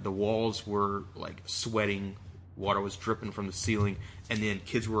hot that the walls were like sweating. Water was dripping from the ceiling, and then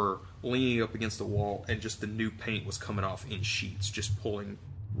kids were leaning up against the wall, and just the new paint was coming off in sheets, just pulling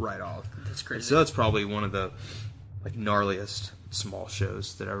right off. That's crazy. And so that's probably one of the like gnarliest small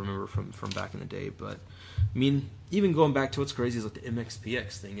shows that I remember from back in the day. But even going back to what's crazy is like the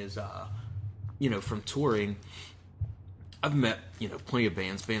MXPX thing is. From touring, I've met, plenty of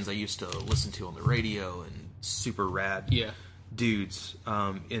bands I used to listen to on the radio, and super rad dudes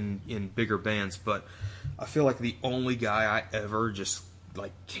in bigger bands. But I feel like the only guy I ever just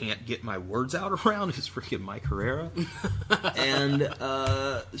like can't get my words out around is freaking Mike Herrera. And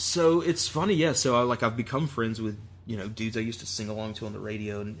so it's funny, yeah. So I've become friends with dudes I used to sing along to on the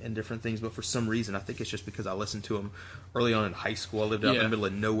radio and different things. But for some reason, I think it's just because I listened to them early on in high school. I lived out in the middle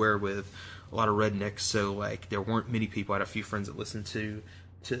of nowhere with a lot of rednecks, so like there weren't many people. I had a few friends that listened to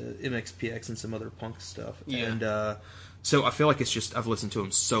MXPX and some other punk stuff. And so I feel like it's just I've listened to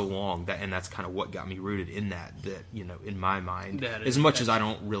them so long and that's kind of what got me rooted in that in my mind. As much as I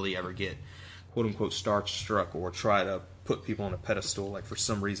don't really ever get quote unquote starstruck or try to put people on a pedestal, like for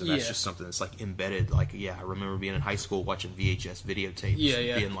some reason that's just something that's like embedded. Like I remember being in high school watching VHS videotapes,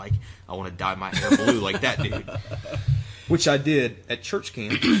 being like, I want to dye my hair blue like that dude, which I did at church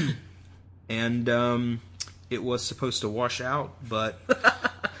camp. And it was supposed to wash out, but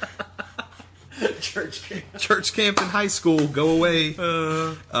church camp in high school, go away.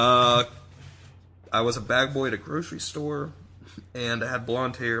 I was a bag boy at a grocery store, and I had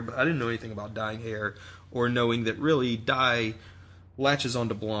blonde hair, but I didn't know anything about dyeing hair or knowing that really dye latches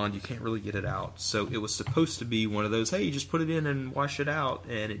onto blonde. You can't really get it out. So it was supposed to be one of those, hey, you just put it in and wash it out,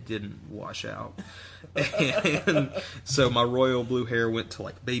 and it didn't wash out. And so my royal blue hair went to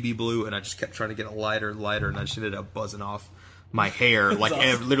like baby blue, and I just kept trying to get it lighter, and I just ended up buzzing off my hair like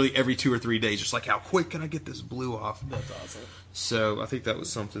awesome. Literally every 2 or 3 days, just like, how quick can I get this blue off? That's awesome. So I think that was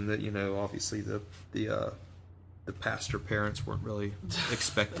something that obviously the pastor parents weren't really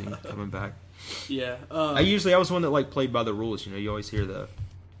expecting coming back. Yeah, I was one that like played by the rules. You always hear the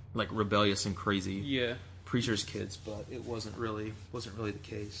like rebellious and crazy preacher's kids, but it wasn't really the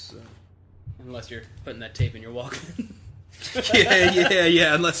case. So. Unless you're putting that tape in your Walkman.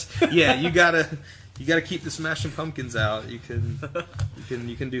 yeah. Unless you gotta keep the Smashing Pumpkins out. You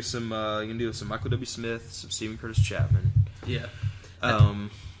can do some Michael W. Smith, some Stephen Curtis Chapman. Yeah.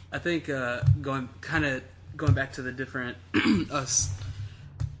 I think going back to the different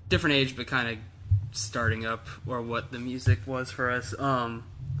different age, but kind of starting up, or what the music was for us.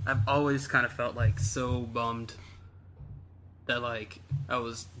 I've always kind of felt like so bummed that like I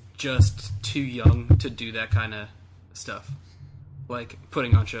was just too young to do that kind of stuff, like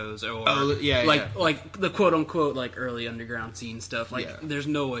putting on shows or like the quote unquote like early underground scene stuff. Like there's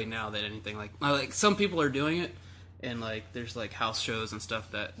no way now that anything like some people are doing it, and like there's like house shows and stuff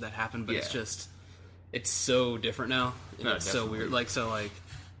that happen, but it's so different now, and it's so weird. Like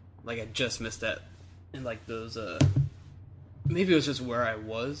I just missed that, and like those maybe it was just where I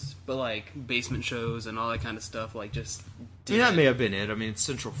was, but like basement shows and all that kind of stuff, like just. That may have been it. I mean,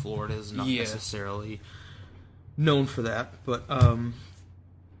 Central Florida is not necessarily known for that, but and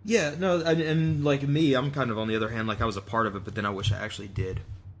like me, I'm kind of on the other hand, like I was a part of it, but then I wish I actually did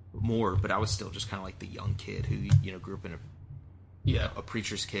more. But I was still just kind of like the young kid who grew up in a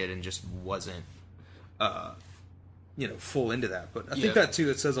preacher's kid and just wasn't full into that. But I think that too,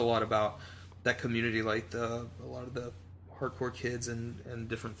 it says a lot about that community. Like a lot of the hardcore kids and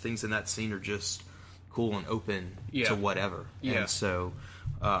different things in that scene are just cool and open to whatever. And so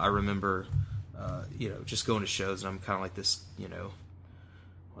I remember just going to shows, and I'm kind of like this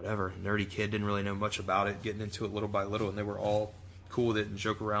whatever nerdy kid, didn't really know much about it, getting into it little by little, and they were all cool with it and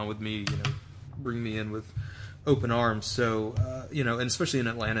joke around with me, bring me in with open arms. So and especially in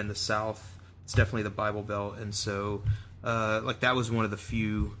Atlanta in the South, it's definitely the Bible Belt, and so like that was one of the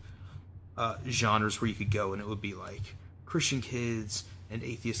few genres where you could go and it would be like Christian kids and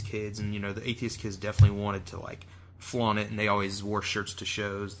atheist kids, and the atheist kids definitely wanted to like flaunt it, and they always wore shirts to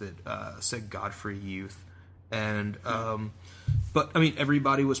shows that said God Free Youth, and but I mean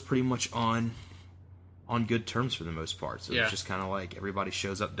everybody was pretty much on good terms for the most part, so it's just kind of like everybody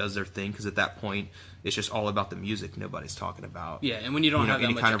shows up, does their thing, because at that point it's just all about the music. Nobody's talking about and when you don't have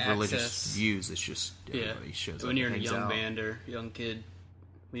any that kind much of religious views, it's just everybody shows up. When you're in a young band or young kid,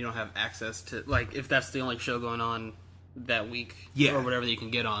 when you don't have access to, like, if that's the only show going on that week or whatever that you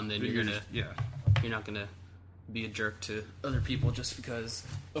can get on, then you're not gonna be a jerk to other people just because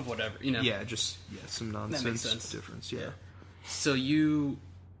of whatever, some nonsense difference. So you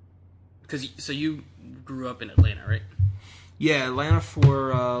grew up in Atlanta, right? Yeah, Atlanta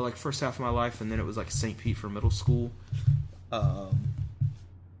for like first half of my life, and then it was like St. Pete for middle school. And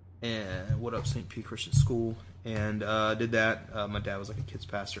what up, St. Pete Christian School, and did that. My dad was like a kids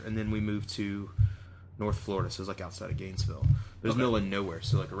pastor, and then we moved to North Florida, so it was like outside of Gainesville. But it was middle of nowhere,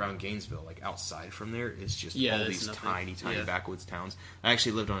 so like around Gainesville, like outside from there is just all these tiny backwoods towns. I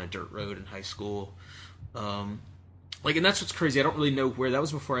actually lived on a dirt road in high school. Like, and that's what's crazy. I don't really know where. That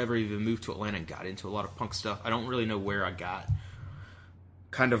was before I ever even moved to Atlanta and got into a lot of punk stuff. I don't really know where I got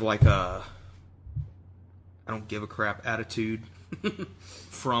kind of like a I don't give a crap attitude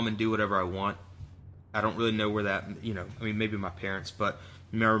from and do whatever I want. I don't really know where that, I mean, maybe my parents, but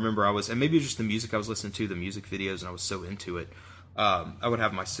I remember and maybe it was just the music I was listening to, the music videos, and I was so into it. I would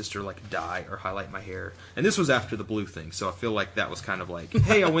have my sister like dye or highlight my hair, and this was after the blue thing, so I feel like that was kind of like,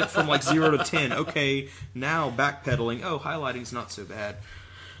 hey, I went from like 0 to 10. Okay, now backpedaling. Oh, highlighting's not so bad.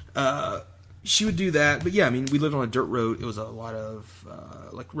 She would do that, but yeah, I mean, we lived on a dirt road. It was a lot of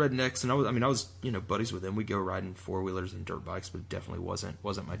like rednecks, and I was buddies with them. We'd go riding 4-wheelers and dirt bikes, but it definitely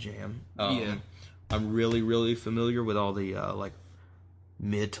wasn't my jam. Yeah. I'm really, really familiar with all the like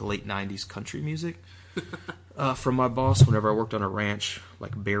mid to late 90s country music. From my boss whenever I worked on a ranch,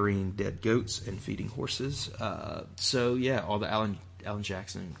 like burying dead goats and feeding horses. So yeah, all the Alan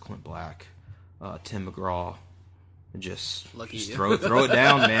Jackson, Clint Black, Tim McGraw, and just throw it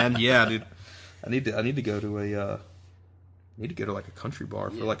down, man. Yeah, dude. I need to go to like a country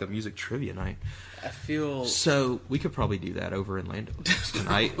bar for like a music trivia night. I feel so we could probably do that over in Lando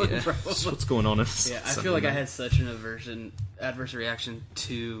tonight. Yeah. What's going on? I feel like I had such an adverse reaction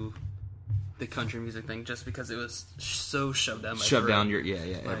to the country music thing, just because it was so shoved down my throat. Down your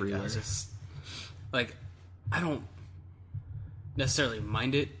everywhere. I don't necessarily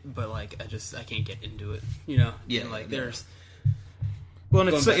mind it, but like I can't get into it, Yeah, and there's. Well,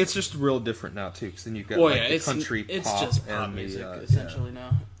 and it's just real different now too, because then you've got the country pop. It's just pop music essentially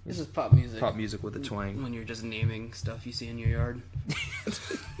now. This is pop music. Pop music with a twang. When you're just naming stuff you see in your yard.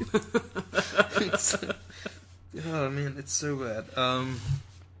 Oh man, it's so bad.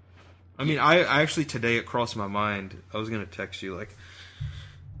 I mean, I actually today it crossed my mind. I was gonna text you like,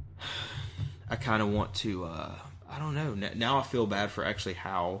 I kind of want to. I don't know. Now I feel bad for actually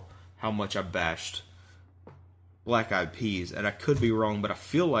how much I bashed Black Eyed Peas, and I could be wrong, but I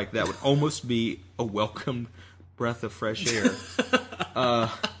feel like that would almost be a welcome breath of fresh air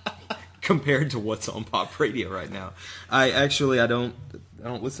compared to what's on pop radio right now. I don't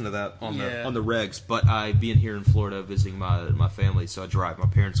listen to that on the regs, but I being here in Florida visiting my family, so I drive my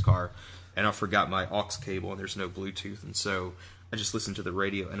parents' car, and I forgot my aux cable, and there's no Bluetooth, and so I just listened to the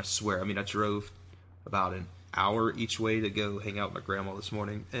radio, and I swear, I mean, I drove about an hour each way to go hang out with my grandma this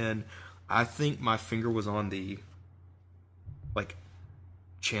morning, and I think my finger was on the like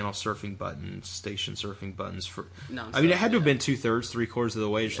channel surfing buttons, station surfing buttons for. I mean, it had to have been 2/3, 3/4 of the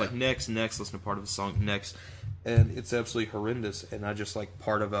way. Just like next, listen to part of the song, next, and it's absolutely horrendous. And I just like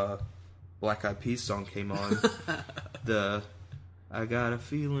part of a Black Eyed Peas song came on, the I Got a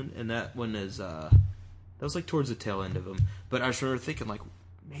Feeling, and that one is that was like towards the tail end of them. But I was sort of thinking like,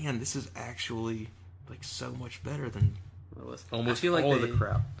 man, this is actually like so much better than almost all of the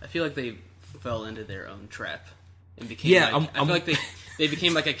crap. I feel like they fell into their own trap. And became I feel like they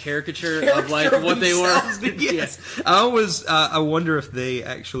became like a caricature of like what they were. Yes, I wonder if they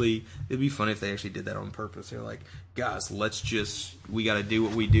actually. It'd be funny if they actually did that on purpose. They're like, guys, we got to do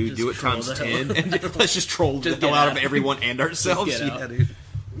what we do, just do it times 10, and let's just troll the hell out of everyone and ourselves. Yeah, dude.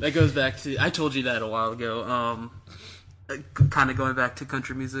 That goes back to I told you that a while ago. Kind of going back to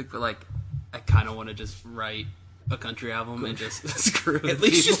country music, but like I kind of want to just write a country album and just screw it. At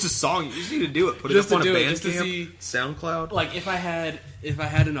least just a song. You just need to do it. Put it up on a Bandcamp, SoundCloud. Like if I had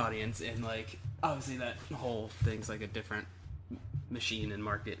an audience, and like obviously that whole thing's like a different machine and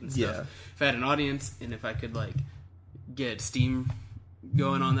market and stuff. Yeah. If I had an audience and if I could like get steam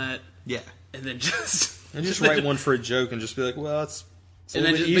going on that, and then just write one for a joke and just be like, well, it's a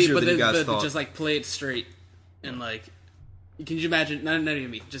little bit easier than you guys thought. Just like play it straight and like, can you imagine? Not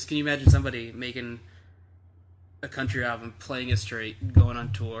even me. Just can you imagine somebody making a country album, playing it straight, going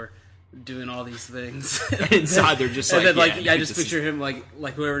on tour, doing all these things. Inside they're just like, I just picture him like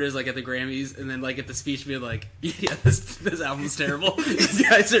whoever it is, like at the Grammys, and then like at the speech being like, yeah, this album's terrible. These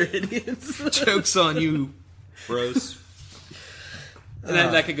guys are idiots. Joke's on you, bros. And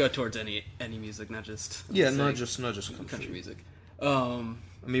that could go towards any music, not just not just country music. I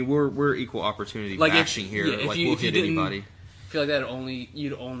mean, we're equal opportunity bashing here. Like we'll hit anybody. I feel like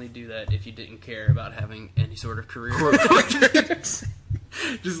you'd only do that if you didn't care about having any sort of career.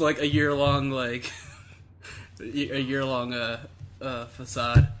 Just like a year long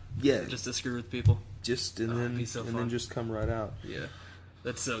facade. Yeah, just to screw with people. Then just come right out. Yeah,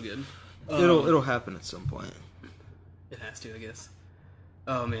 that's so good. It'll happen at some point. It has to, I guess.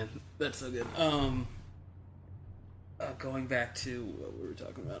 Oh man, that's so good. Going back to what we were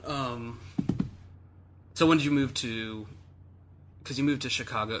talking about. So when did you move to? Because you moved to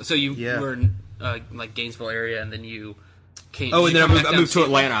Chicago, so you were in like Gainesville area, and then you And then I moved to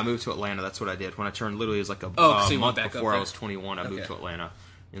Atlanta. I moved to Atlanta. That's what I did when I turned. Literally, it was like a month before I was 21. I moved to Atlanta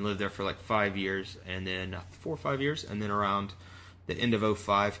and lived there for like 5 years, and then 4 or 5 years, and then around the end of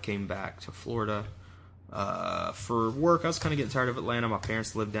 05 came back to Florida for work. I was kind of getting tired of Atlanta. My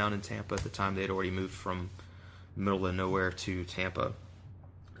parents lived down in Tampa at the time. They'd already moved from the middle of nowhere to Tampa.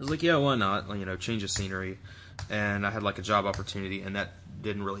 I was like, yeah, why not? Change of scenery. And I had like a job opportunity, and that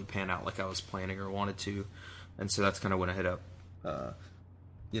didn't really pan out like I was planning or wanted to. And so that's kind of when I hit up,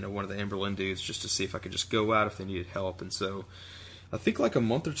 one of the Amberlin dudes just to see if I could just go out if they needed help. And so I think like a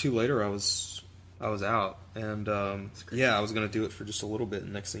month or two later, I was out. And I was going to do it for just a little bit.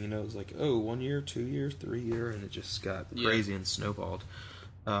 And next thing you know, it was like, 1 year, 2 years, 3 years, and it just got crazy and snowballed.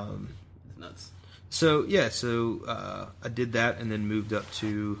 It's nuts. So I did that and then moved up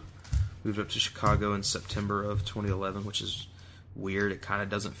to Chicago in September of 2011, which is weird. It kind of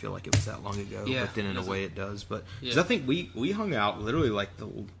doesn't feel like it was that long ago, but then in a way it does. But cause I think we hung out literally like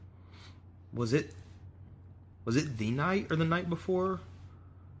was it the night or the night before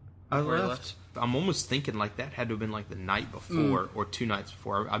I left? I'm almost thinking like that had to have been like the night before or 2 nights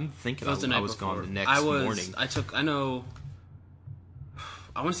before. I'm thinking I was gone the next morning.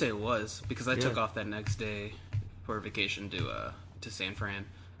 I want to say it was because I took off that next day for a vacation to San Fran.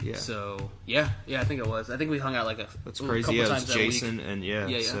 Yeah. So I think it was. I think we hung out like that's crazy. Couple times that Jason week. And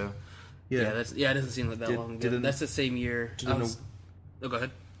So it doesn't seem like that long ago. That's the same year. Go ahead.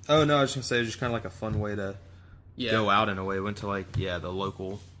 Oh no, I was gonna say it was just kind of like a fun way to go out in a way. Went to like the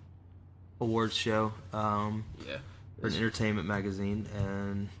local awards show. For an entertainment magazine,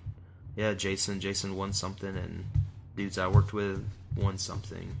 and Jason won something, and dudes I worked with won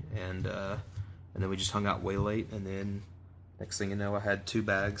something, and then we just hung out way late, and then next thing you know, I had 2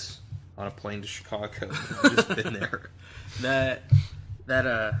 bags on a plane to Chicago. I've just been there.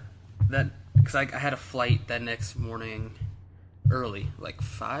 Because I had a flight that next morning early, like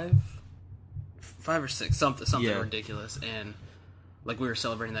 5 or 6, something ridiculous, and like we were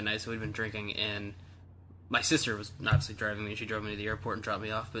celebrating that night, so we'd been drinking, and my sister was obviously driving me. She drove me to the airport and dropped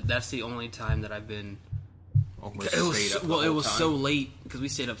me off, but that's the only time that I've been. It was so late because we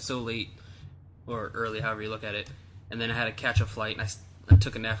stayed up so late or early, however you look at it, and then I had to catch a flight, and I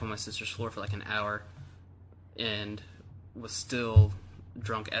took a nap on my sister's floor for like an hour, and was still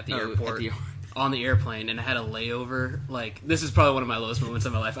drunk at the airport on the airplane, and I had a layover. Like, this is probably one of my lowest moments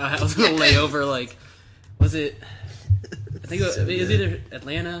in my life. I was going to layover, like, was it? I think it was either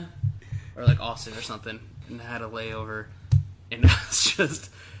Atlanta or like Austin or something, and I had a layover, and I was just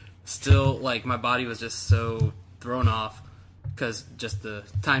still like my body was just so thrown off because just the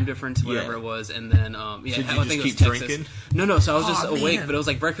time difference, whatever it was, and then I think it was keep Texas. Drinking? No. So I was just awake, but it was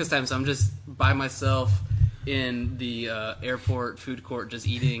like breakfast time, so I'm just by myself in the airport food court, just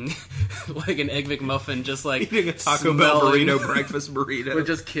eating like an Egg McMuffin, just like eating a Taco Bell burrito, breakfast burrito, with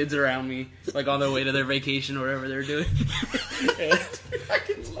just kids around me, like on their way to their vacation or whatever they're doing,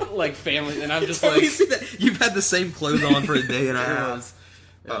 like family, and I'm just like, you've had the same clothes on for a day and a half.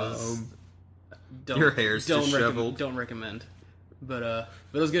 Your hair's disheveled. Don't recommend, but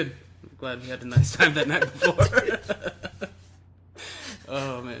it was good. I'm glad we had a nice time that night before.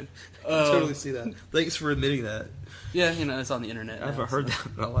 Oh man, I totally see that. Thanks for admitting that. Yeah, it's on the internet. I haven't heard that,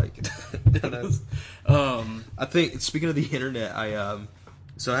 but I like it. I think, speaking of the internet, I have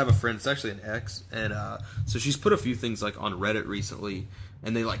a friend. It's actually an ex, and so she's put a few things like on Reddit recently,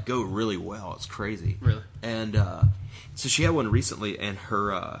 and they like go really well. It's crazy, really. And so she had one recently, and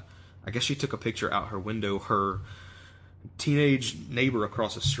her, I guess she took a picture out her window. Her teenage neighbor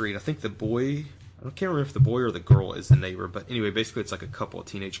across the street. I think the boy. I can't remember if the boy or the girl is the neighbor, but anyway, basically it's like a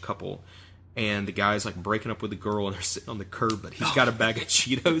teenage couple, and the guy's like breaking up with the girl, and they're sitting on the curb, but he's got a bag of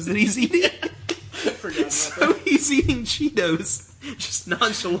Cheetos that he's eating. So he's eating Cheetos just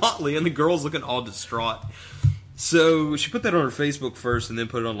nonchalantly, and the girl's looking all distraught. So she put that on her Facebook first, and then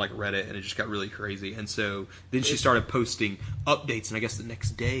put it on like Reddit, and it just got really crazy. And so then she started posting updates, and I guess the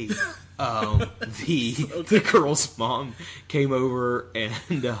next day, the girl's mom came over and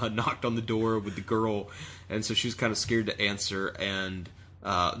knocked on the door with the girl, and so she was kind of scared to answer, and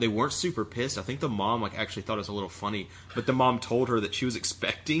they weren't super pissed. I think the mom like actually thought it was a little funny, but the mom told her that she was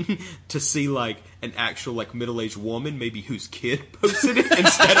expecting to see like an actual like middle-aged woman, maybe whose kid posted it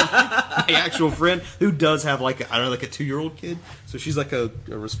instead of my actual friend who does have like a 2-year-old kid. So she's like a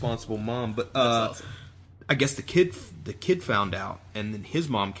responsible mom. But awesome. I guess the kid found out, and then his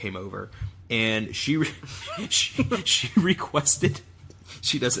mom came over, and she requested.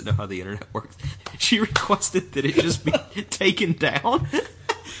 She doesn't know how the internet works. She requested that it just be taken down.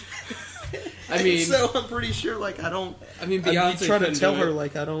 I mean, so I'm pretty sure, like, I don't. I mean, I'd Beyonce be trying to couldn't tell do her, it.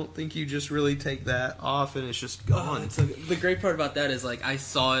 like, I don't think you just really take that off and it's just gone. So the great part about that is, like, I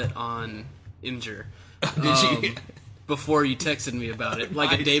saw it on Imgur. Did you? Before you texted me about it,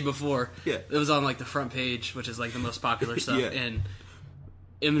 like a Nice. day before. Yeah. It was on, like, the front page, which is, like, the most popular stuff. Yeah. And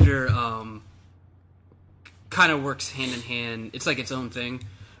Imgur kind of works hand in hand. It's, like, its own thing.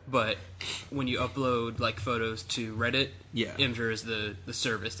 But when you upload, like, photos to Reddit, Yeah. Imgur is the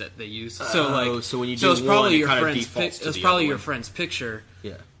service that they use. So, like, so when you do it's one, probably it your kind of friend's defaults to it was the probably other your one. friend's picture.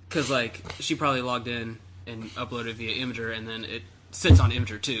 Yeah. Because, like, she probably logged in and uploaded via Imgur, and then it sits on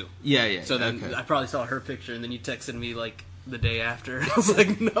Imgur, too. Yeah. So then okay. I probably saw her picture, and then you texted me, like, the day after. I was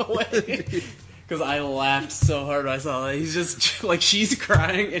like, no way. Because I laughed so hard when I saw that. He's just, like, she's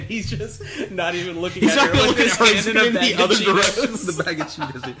crying, and he's just not even looking He's at her. not looking with at his her. hand He's in a in bag the of other direction. Cheetos. The bag of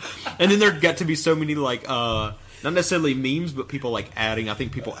Cheetos. And then there got to be so many, like, not necessarily memes, but people, like, adding. I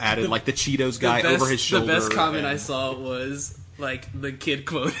think people added, like, the Cheetos guy over his shoulder. The best comment I and- saw was, like, the kid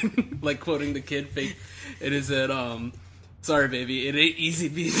quoting, like, quoting the kid fake. It is at, sorry, baby, it ain't easy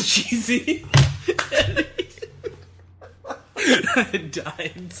being cheesy. I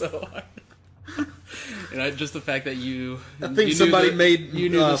died so hard. And just the fact that you... I think you somebody knew made you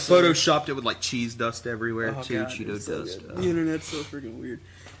knew the song. photoshopped it with like cheese dust everywhere Oh, too. God, Cheeto it's so dust. good. The internet's so freaking weird.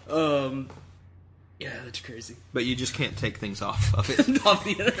 Yeah, that's crazy. But you just can't take things off of it Off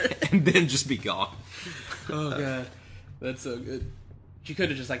the internet. and then just be gone. Oh, God. That's so good. She could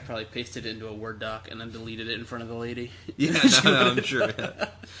have just, like, probably pasted it into a Word doc and then deleted it in front of the lady. Yeah, no, I'm sure.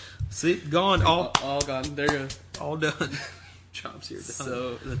 See, gone. All gone. There you go. All done. Jobs here done.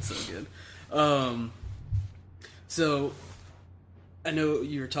 So that's so good. So I know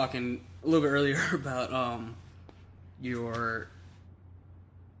you were talking a little bit earlier about your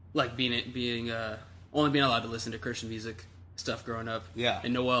like being only being allowed to listen to Christian music stuff growing up. Yeah.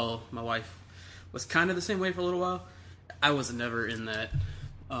 And Noelle, my wife, was kind of the same way for a little while. I was never in that.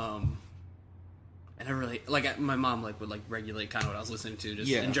 I never really my mom would regulate kind of what I was listening to, just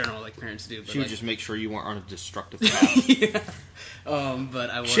Yeah. in general, like parents do. But She would just make sure you weren't on a destructive path. yeah. But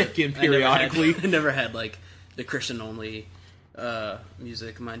I would Check in periodically. I never had like the Christian only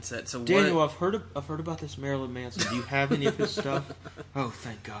music mindset. So Daniel, what I've heard about this Marilyn Manson. Do you have any of his stuff? Oh,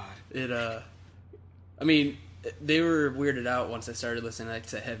 thank God. I mean, they were weirded out once I started listening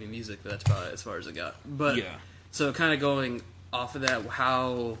to heavy music, but that's about as far as it got. But Yeah. so kind of going off of that,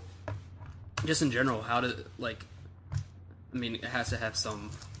 how just in general, how to I mean, it has to have some.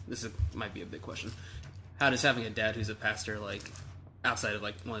 Might be a big question. How does having a dad who's a pastor, like, outside of,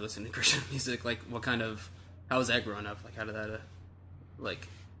 like, only listening to Christian music, like, how was that growing up? Like, how did that,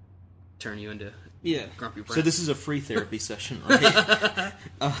 turn you into grumpy Brent? So this is a free therapy session, right?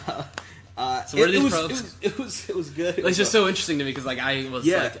 So what are these problems? It was good. It's just so interesting to me, because, like, I was,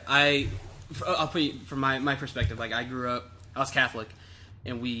 Yeah. I'll put you, from my perspective, like, I grew up, I was Catholic,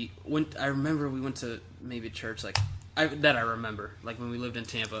 and I remember we went to maybe church, like, I remember, like, when we lived in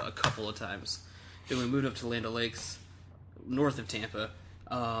Tampa a couple of times. Then we moved up to Land O'Lakes, north of Tampa.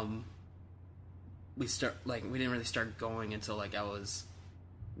 We didn't really start going until, like, I was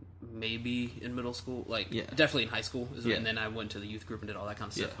maybe in middle school, definitely in high school, and then I went to the youth group and did all that kind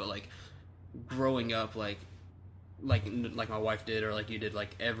of stuff. Yeah. But, like, growing up, like my wife did, or like you did,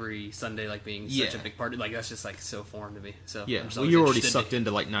 like, every Sunday, like, being such a big part, like, that's just, like, so foreign to me. So Yeah, I'm just well, always you're already interested sucked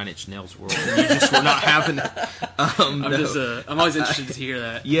into, like, Nine Inch Nails world, and you just were not having it. I'm always interested to hear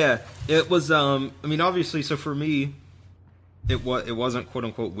that. Yeah, it was. I mean, obviously, so for me, it wasn't quote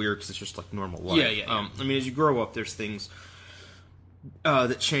unquote weird because it's just like normal life. Yeah. I mean, as you grow up, there's things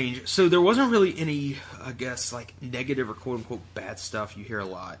that change. So there wasn't really any, I guess, like negative or quote unquote bad stuff. You hear a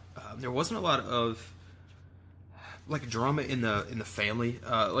lot. There wasn't a lot of like drama in the family.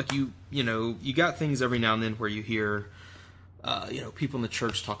 Like you got things every now and then where you hear. People in the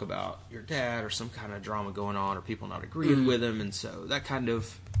church talk about your dad or some kind of drama going on or people not agreeing with him, and so that kind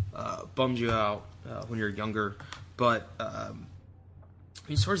of bums you out when you're younger. But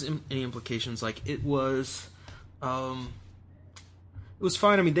as far as any implications, like it was fine.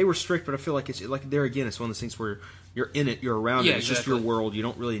 I mean, they were strict, but I feel like it's like there again, it's one of those things where you're in it, you're around it. It's just your world. You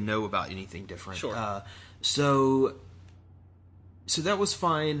don't really know about anything different. Sure. So that was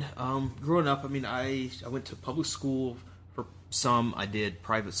fine. Growing up, I mean, I went to public school. Some I did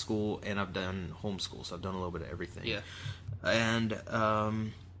private school, and I've done homeschool, so I've done a little bit of everything. Yeah. And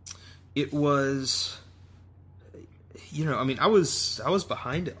it was, I mean, I was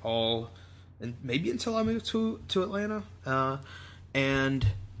behind it all, and maybe until I moved to Atlanta, and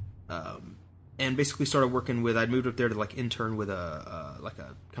basically started working with. I'd moved up there to like intern with a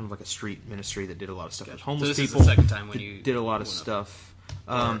kind of like a street ministry that did a lot of stuff with homeless so this people. is the second time when you did a lot of stuff.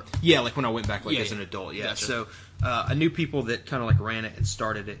 Yeah, like when I went back, like Yeah, as an yeah. adult. Yeah, Gotcha. so I knew people that kind of like ran it and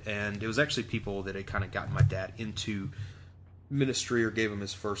started it, and it was actually people that had kind of gotten my dad into ministry or gave him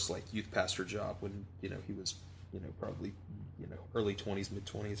his first like youth pastor job when he was probably early 20s, mid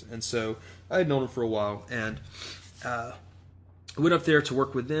 20s, and so I had known him for a while, and I went up there to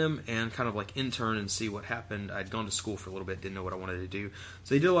work with them and kind of like intern and see what happened. I'd gone to school for a little bit, didn't know what I wanted to do,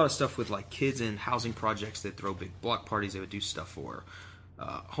 so they did a lot of stuff with like kids in housing projects. They'd throw big block parties. They would do stuff for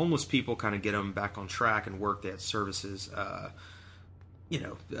homeless people, kind of get them back on track and work. They had services.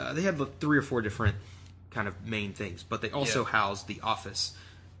 They had like 3 or 4 different kind of main things, but they also housed the office,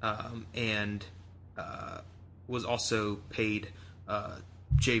 and was also paid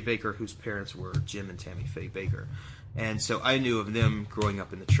Jay Baker, whose parents were Jim and Tammy Faye Baker. And so I knew of them growing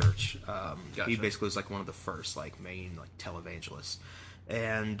up in the church. Gotcha. He basically was like one of the first like main like televangelists.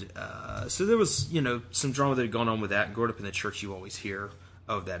 And so there was, some drama that had gone on with that. And growing up in the church, you always hear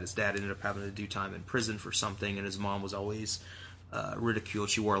of that. His dad ended up having to do time in prison for something, and his mom was always ridiculed.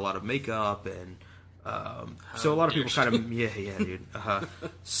 She wore a lot of makeup, and so a lot of people kind of, dude.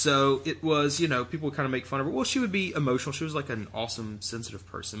 So it was, people would kind of make fun of her. Well, she would be emotional. She was like an awesome, sensitive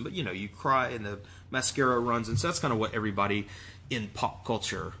person. But, you cry and the mascara runs. And so that's kind of what everybody in pop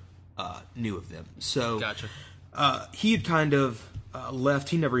culture knew of them. So Gotcha. He had kind of left.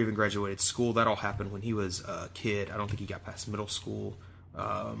 He never even graduated school. That all happened when he was a kid. I don't think he got past middle school.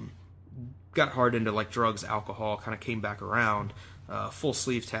 Got hard into like drugs, alcohol, kind of came back around. Full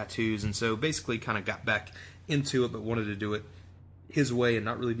sleeve tattoos, and so basically kind of got back into it, but wanted to do it his way and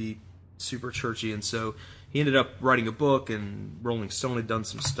not really be super churchy. And so he ended up writing a book, and Rolling Stone had done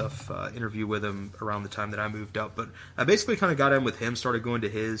some stuff, interview with him around the time that I moved up. But I basically kind of got in with him, started going to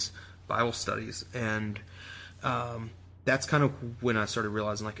his Bible studies, and that's kind of when I started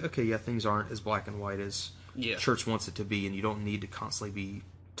realizing, like, okay, yeah, things aren't as black and white as church wants it to be, and you don't need to constantly be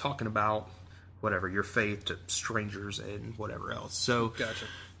talking about whatever, your faith to strangers and whatever else. So, Gotcha.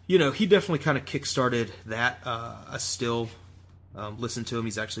 He definitely kind of kickstarted that. I still listen to him.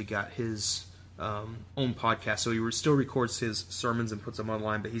 He's actually got his own podcast, so he still records his sermons and puts them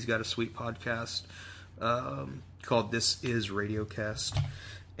online, but he's got a sweet podcast called This Is Radiocast.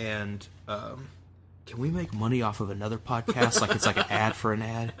 And can we make money off of another podcast? Like it's like an ad for an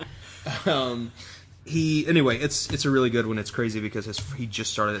ad? It's a really good one. It's crazy because he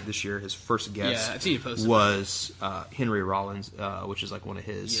just started it this year. His first guest I've seen you post was Henry Rollins, which is like one of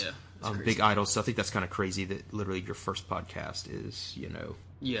his big idols. So I think that's kind of crazy that literally your first podcast is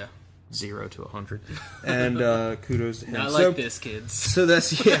 0 to 100. And kudos to him. Not like this, kids. So that's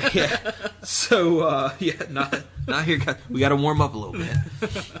So not here. We got to warm up a little bit.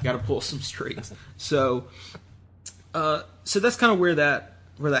 Got to pull some strings. So that's kind of where that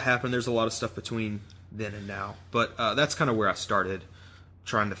happened. There's a lot of stuff between then and now, but that's kind of where I started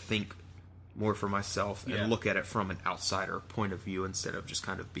trying to think more for myself and look at it from an outsider point of view instead of just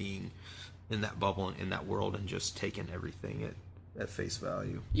kind of being in that bubble and in that world and just taking everything at face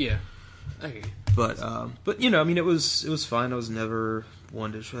value. Yeah. Okay. But it was fine. I was never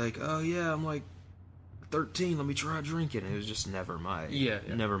one to like, oh yeah, I'm like 13, let me try drinking. It was just never my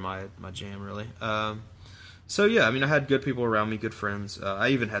jam really. So yeah, I had good people around me, good friends. I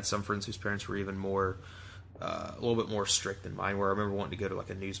even had some friends whose parents were even more, a little bit more strict than mine. Where I remember wanting to go to like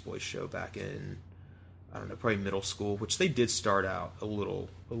a Newsboys show back in, I don't know, probably middle school, which they did start out a little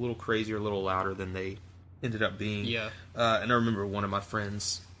crazier, a little louder than they ended up being. Yeah. And I remember one of my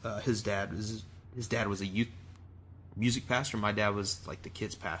friends, his dad was a youth music pastor. My dad was like the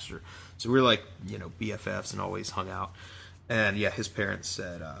kids pastor, so we were like BFFs and always hung out. And yeah, his parents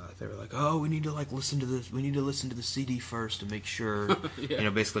said they were like, "Oh, we need to listen to this. We need to listen to the CD first to make sure,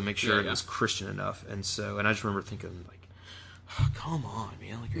 basically make sure it was Christian enough." And I just remember thinking like, oh, "Come on,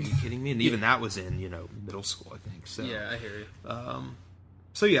 man! Like, are you kidding me?" And even that was in middle school, I think. So yeah, I hear you.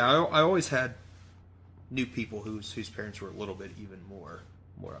 So yeah, I always had new people whose parents were a little bit even more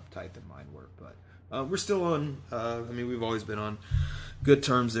uptight than mine were, but we're still on. We've always been on good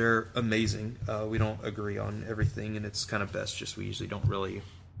terms. They're amazing. We don't agree on everything, and it's kind of best just we usually don't really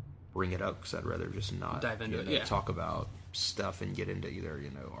bring it up because I'd rather just not dive into it. Talk about stuff and get into either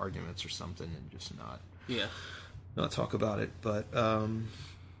arguments or something and just not talk about it. But I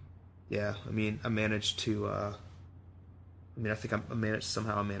managed to. I think I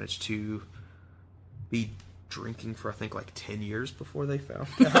managed to be drinking for I think like 10 years before they found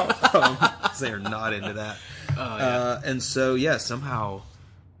out. They are not into that. And so somehow,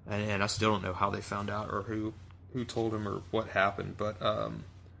 and I still don't know how they found out or who told him or what happened, but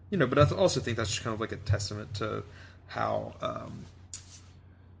but I also think that's just kind of like a testament to how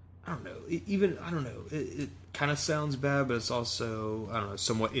I don't know. I don't know. It kind of sounds bad, but it's also, I don't know,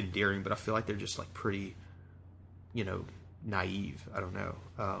 somewhat endearing. But I feel like they're just like pretty, naive. I don't know.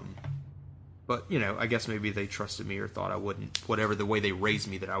 But I guess maybe they trusted me or thought I wouldn't. Whatever the way they raised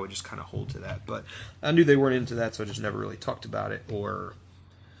me, that I would just kind of hold to that. But I knew they weren't into that, so I just never really talked about it or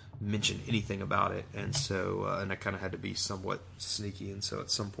mentioned anything about it. And so, and I kind of had to be somewhat sneaky. And so at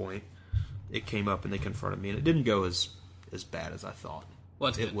some point, it came up and they confronted me, and it didn't go as bad as I thought.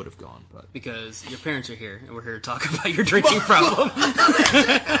 Well, it would have gone, but because your parents are here, and we're here to talk about your drinking problem. Come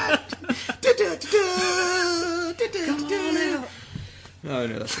on out. Oh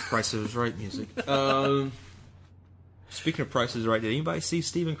no, that's the Price is Right music. Speaking of Price is Right, did anybody see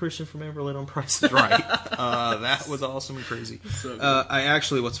Stephen Christian from Amberlin on Price is Right? That was awesome and crazy. So I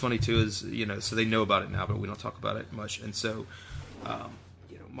actually, what's funny too is so they know about it now, but we don't talk about it much, and so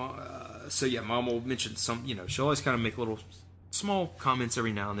Mom will mention some. She'll always kind of make little small comments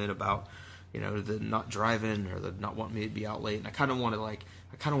every now and then about the not driving or the not wanting me to be out late, and I kind of want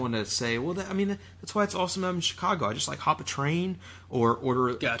to say, well, that's why it's awesome I'm in Chicago. I just hop a train or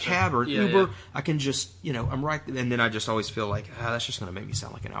order a cab or an Uber. Yeah. I can just I'm right, and then I just always feel like that's just going to make me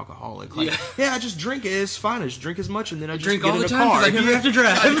sound like an alcoholic. I just drink it. It's fine. I just drink as much, and then I just drink get all in the a time car. I never have to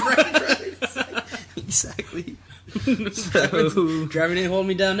drive. Right. Exactly. So, driving ain't holding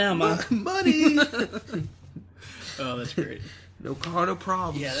me down now, Mom. Money. Oh, that's great. No car, no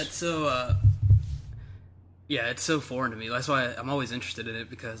problems. Yeah, that's so. It's so foreign to me. That's why I'm always interested in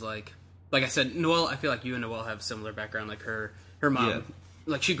it, because, like I said, Noelle. I feel like you and Noelle have similar background. Like her mom,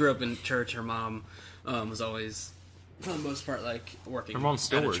 she grew up in church. Her mom was always, for the most part, working. Her mom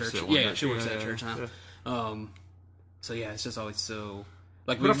still at a works church. at Yeah, she works at a church now. Yeah. So yeah, it's just always so.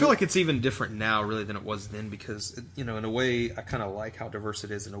 But I feel like it's even different now, really, than it was then, because in a way, I kind of like how diverse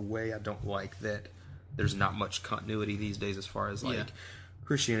it is. In a way, I don't like that there's not much continuity these days as far as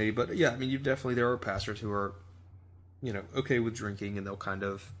Christianity. But yeah, there are pastors who are, okay with drinking, and they'll kind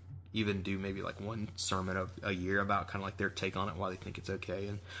of even do maybe one sermon a year about kind of their take on it, why they think it's okay.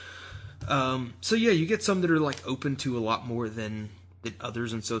 And so yeah, you get some that are open to a lot more than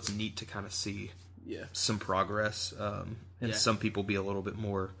others, and so it's neat to kind of see some progress. And some people be a little bit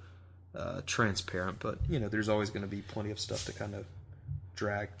more transparent, but there's always going to be plenty of stuff to kind of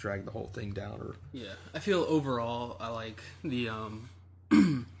drag the whole thing down. Or I feel overall I like the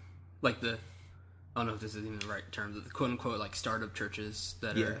I don't know if this is even the right term, the quote unquote startup churches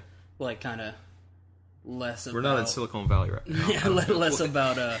that are kind of less about. We're not in Silicon Valley right now. Yeah, less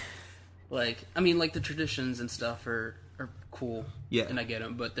about the traditions and stuff are cool. Yeah, and I get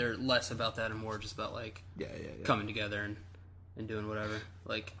them, but they're less about that and more just about coming together and doing whatever.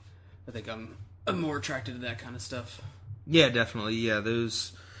 I think I'm more attracted to that kind of stuff. Yeah, definitely. Yeah,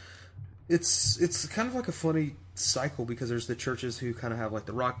 those. It's kind of like a funny cycle, because there's the churches who kind of have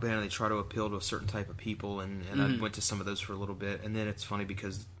the rock band and they try to appeal to a certain type of people, and I went to some of those for a little bit, and then it's funny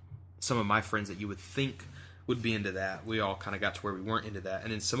because some of my friends that you would think would be into that, we all kind of got to where we weren't into that,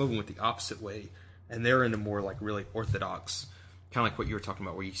 and then some of them went the opposite way, and they're into more really orthodox, kind of like what you were talking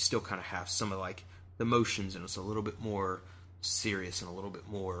about, where you still kind of have some of the motions, and it's a little bit more serious and a little bit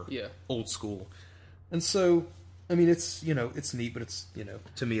more old school. And so it's it's neat, but it's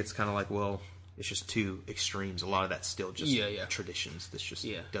to me it's kind of it's just two extremes. A lot of that's still just traditions. This just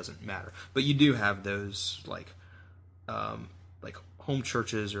doesn't matter. But you do have those home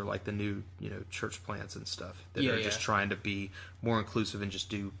churches, or the new church plants and stuff that are just trying to be more inclusive and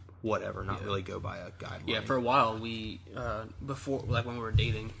just do whatever, not really go by a guideline. Yeah, for a while we before when we were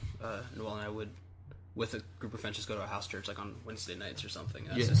dating, Noelle and I would, with a group of friends, just go to a house church on Wednesday nights or something.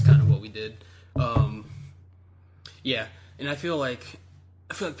 That's just kind of what we did. And I feel like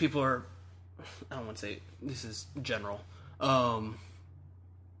people are, I don't want to say this is general. I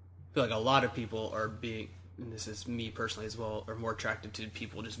feel like a lot of people are being, and this is me personally as well, are more attracted to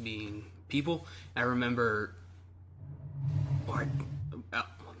people just being people. I remember, I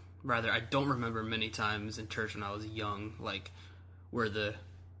don't remember many times in church when I was young, where the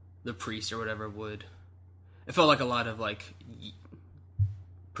priest or whatever would. It felt like a lot of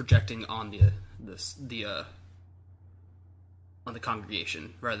projecting on on the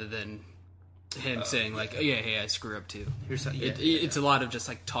congregation rather than him saying hey, I screw up too. It's a lot of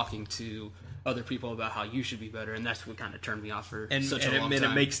just talking to other people about how you should be better, and that's what kind of turned me off for such a long time.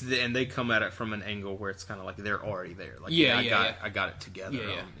 It makes and they come at it from an angle where it's kind of they're already there. I got it together.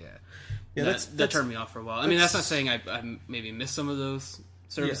 That turned me off for a while. That's not saying I maybe missed some of those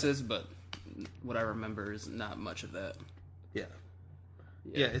services, but what I remember is not much of that.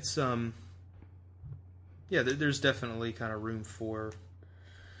 It's there's definitely kind of room for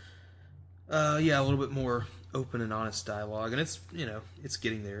a little bit more open and honest dialogue, and it's it's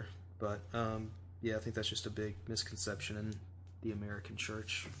getting there. But I think that's just a big misconception in the American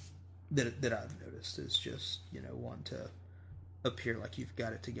church that I've noticed is just want to appear like you've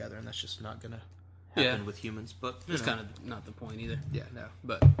got it together, and that's just not going to happen with humans. But it's kind of not the point either. Yeah, no.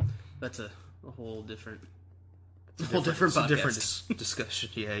 But that's a whole different. It's a whole different podcast. A different discussion.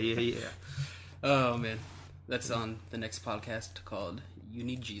 Yeah. Oh man, that's on the next podcast called "You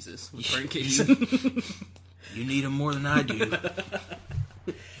Need Jesus" with Brent Cayson. You need him more than I do.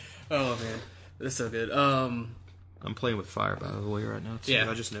 Oh man, that's so good. I'm playing with fire, by the way, right now. Too. Yeah,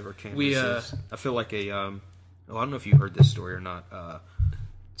 I just never came. I feel like a. I don't know if you heard this story or not.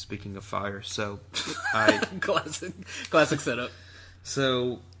 Speaking of fire, so classic setup.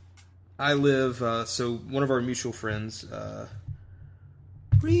 So I live. So one of our mutual friends,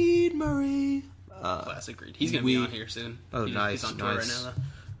 Reed Murray. Classic Reed. He's gonna be on here soon. Oh, nice. He's on tour right now,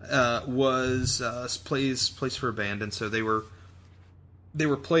 though. Plays for a band, and so they were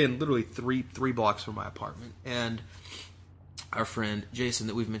playing literally three blocks from my apartment, and our friend Jason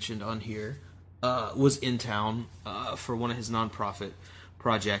that we've mentioned on here was in town for one of his nonprofit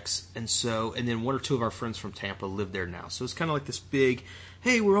projects, and then one or two of our friends from Tampa live there now, so it's kind of like this big,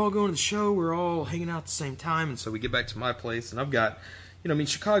 hey, we're all going to the show, we're all hanging out at the same time, and so we get back to my place, and I've got,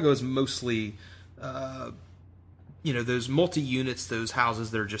 Chicago is mostly those multi-units, those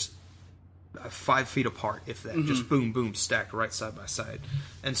houses that are just 5 feet apart, if that, just boom, boom, stacked right side by side.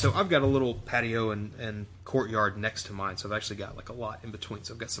 And so I've got a little patio and courtyard next to mine, so I've actually got like a lot in between.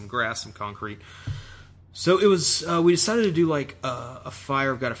 So I've got some grass, some concrete. So it was, we decided to do like a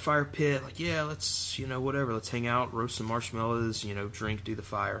fire. I've got a fire pit, like, yeah, let's, whatever, let's hang out, roast some marshmallows, drink, do the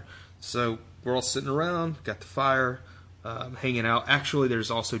fire. So we're all sitting around, got the fire, hanging out. Actually,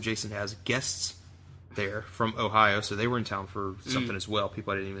 there's also, Jason has guests there from Ohio, so they were in town for something as well,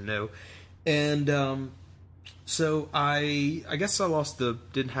 people I didn't even know. And so I guess I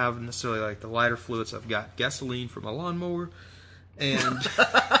didn't have necessarily like the lighter fluids. I've got gasoline for my lawnmower, and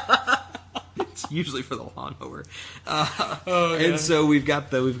it's usually for the lawnmower. And so we've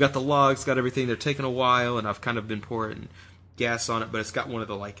got the logs, got everything. They're taking a while, and I've kind of been pouring gas on it, but it's got one of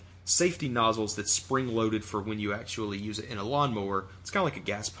the like safety nozzles that's spring loaded for when you actually use it in a lawnmower. It's kind of like a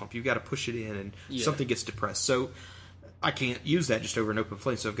gas pump. You've got to push it in, and something gets depressed. So I can't use that just over an open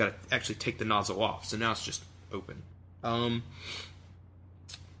flame, so I've got to actually take the nozzle off. So now it's just open.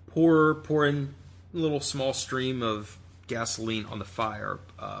 Pour in a little small stream of gasoline on the fire,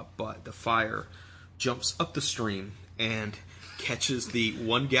 but the fire jumps up the stream and catches the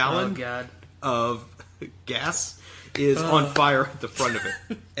 1 gallon of gas is on fire at the front of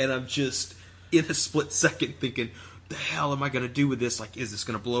it. And I'm just, in a split second, thinking, the hell am I going to do with this? Like, is this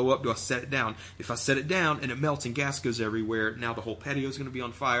going to blow up? Do I set it down? If I set it down and it melts and gas goes everywhere, now the whole patio is going to be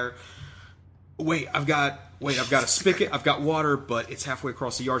on fire. Wait, I've got a spigot, I've got water, but it's halfway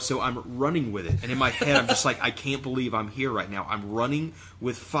across the yard, so I'm running with it. And in my head, I'm just like, I can't believe I'm here right now. I'm running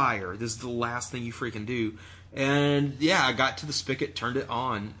with fire. This is the last thing you freaking do. And yeah, I got to the spigot, turned it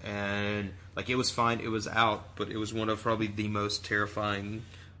on, and like it was fine. It was out, but it was one of probably the most terrifying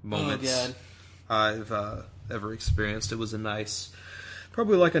moments I've ever experienced. It was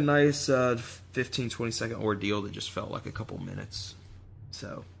probably like a nice 15, 20 second ordeal that just felt like a couple minutes.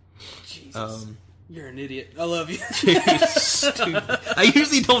 So, Jesus, you're an idiot. I love you. Stupid. I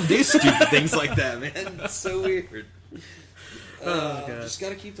usually don't do stupid things like that, man. It's so weird. Oh, God. Just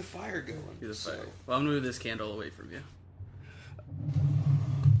gotta keep the fire going. Well, I'm gonna move this candle away from you.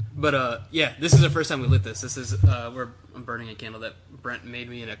 But this is the first time we lit this. This is I'm burning a candle that Brent made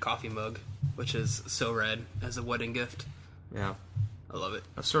me in a coffee mug, which is so rad as a wedding gift. Yeah, I love it.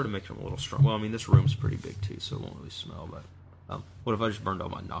 I started making them a little strong. Well, I mean, this room's pretty big too, so it won't really smell. But what if I just burned all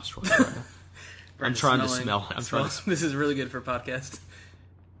my nostrils right now? I'm trying to smell. This is really good for a podcast.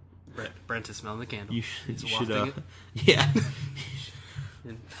 Brent is smelling the candle. You should it. Yeah.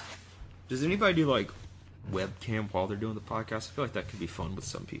 Does anybody do like webcam while they're doing the podcast? I feel like that could be fun with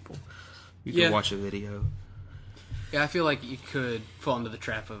some people. You could watch a video. Yeah, I feel like you could fall into the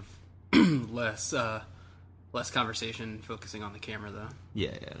trap of less conversation, focusing on the camera, though.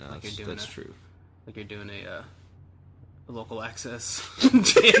 Yeah, no, like that's true. Like you're doing a local access.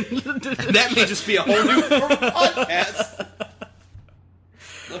 That may just be a whole new form of podcast.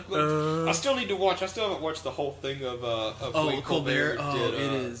 I still need to watch. I still haven't watched the whole thing of Colbert. Did,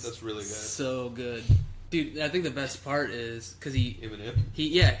 it is. That's really good. So good, dude. I think the best part is because Eminem.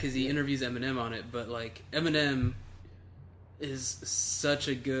 Because he interviews Eminem on it, but like Eminem is such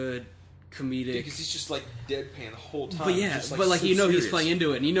a good comedic. Because he's just like deadpan the whole time. But yeah, just, but like so you know serious. he's playing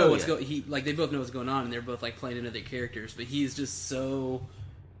into it, and you know what's going. He like they both know what's going on, and they're both like playing into their characters. But he's just so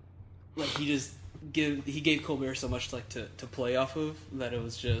like he just he gave Colbert so much like to play off of that it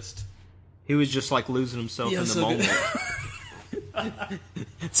was just He was just like losing himself in the so moment. good.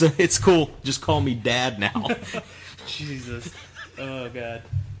 So it's cool. Just call me Dad now. Jesus. Oh God.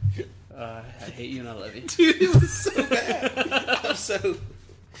 I hate you and I love you. Dude, it was so bad. I'm so.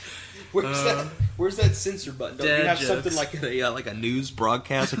 Where's that censor button? Don't you have jokes. something like a news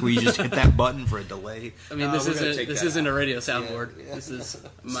broadcast, like where you just hit that button for a delay? I mean, this isn't a radio soundboard. Yeah. This is This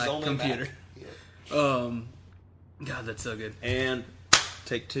my is only computer. Mac. Yeah. God, that's so good. And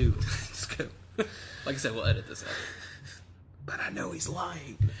take two. Let's go. Like I said, we'll edit this out. But I know he's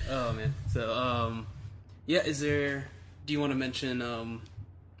lying. Oh man. So, yeah. Do you want to mention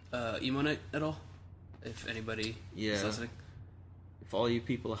Emo Night at all? If anybody is listening. If all you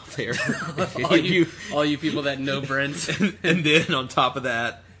people out there, all you people that know Brent, and then on top of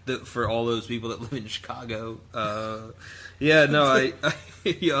that, for all those people that live in Chicago, and I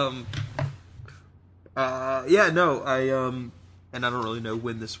don't really know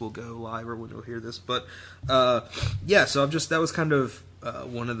when this will go live or when you'll hear this, but so that was kind of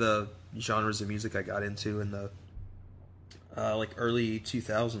one of the genres of music I got into in the like early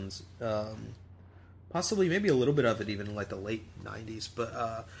 2000s. Possibly, maybe a little bit of it even in like the late 90s.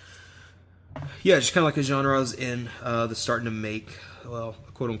 But, just kind of like a genre I was in that's starting to make, a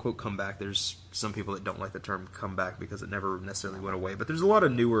quote-unquote comeback. There's some people that don't like the term comeback because it never necessarily went away. But there's a lot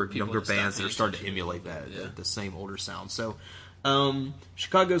of newer, younger bands that are starting to emulate that, the same older sound. So,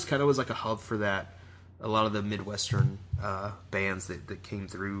 Chicago's kind of was like a hub for that. A lot of the Midwestern bands that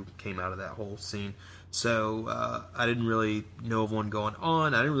came out of that whole scene. So I didn't really know of one going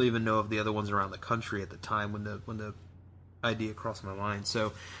on. I didn't really even know of the other ones around the country at the time when the idea crossed my mind.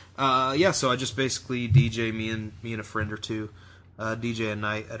 So so I just basically DJ me and a friend or two DJ a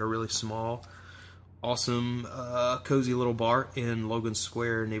night at a really small, awesome, cozy little bar in Logan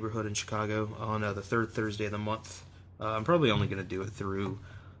Square neighborhood in Chicago on the third Thursday of the month. I'm probably only going to do it through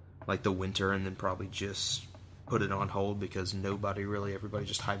like the winter and then probably just put it on hold because everybody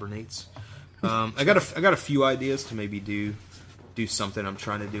just hibernates. I got a few ideas to maybe do something. I'm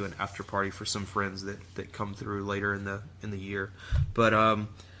trying to do an after party for some friends that come through later in the year, but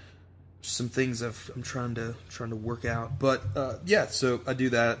some things I'm trying to work out. But so I do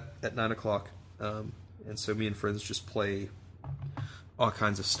that at 9:00, and so me and friends just play all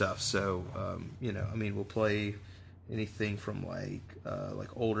kinds of stuff. So we'll play anything from like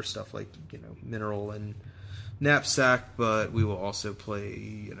older stuff like Mineral and Knapsack, but we will also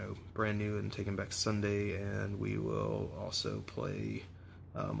play, Brand New and Taking Back Sunday, and we will also play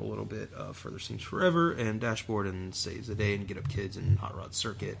a little bit of Further Seems Forever and Dashboard and Saves the Day and Get Up Kids and Hot Rod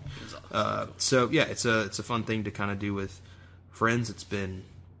Circuit. It's a fun thing to kind of do with friends. It's been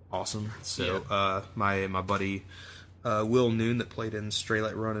awesome. So my buddy Will Noon that played in Stray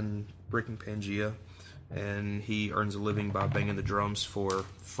Light Run and Breaking Pangea, and he earns a living by banging the drums for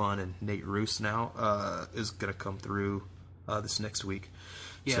fun, and Nate Roos now is going to come through this next week.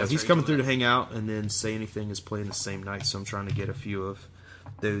 So he's coming through to hang out, and then Say Anything is playing the same night, so I'm trying to get a few of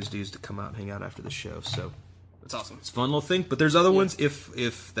those dudes to come out and hang out after the show. So that's awesome. It's a fun little thing, but there's other ones.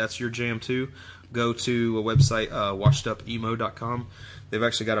 If that's your jam too, go to a website, washedupemo.com. They've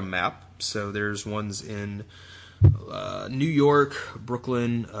actually got a map, so there's ones in New York,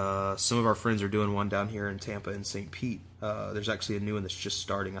 Brooklyn. Some of our friends are doing one down here in Tampa and St. Pete. There's actually a new one that's just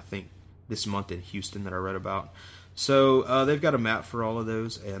starting, I think, this month in Houston that I read about. So they've got a map for all of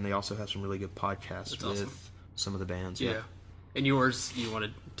those, and they also have some really good podcasts with some of the bands. Yeah. And yours, you want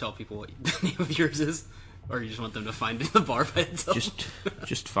to tell people what the name of yours is? Or you just want them to find it in the bar by itself?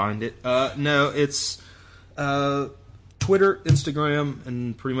 Just find it. No, it's Twitter, Instagram,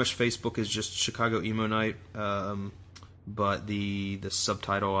 and pretty much Facebook is just Chicago Emo Night. But the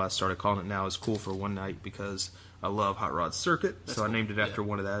subtitle I started calling it now is Cool for One Night because I love Hot Rod Circuit. That's so cool. I named it after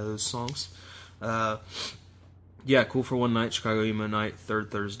one of those songs. Cool for One Night, Chicago Emo Night,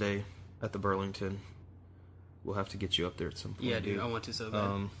 third Thursday at the Burlington. We'll have to get you up there at some point. Yeah, dude, I want to so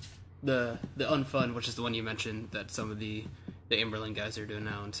bad. The Unfun, which is the one you mentioned that some of the Amberlin guys are doing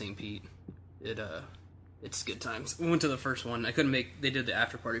now in St. Pete. It's good times. We went to the first one. I couldn't make. They did the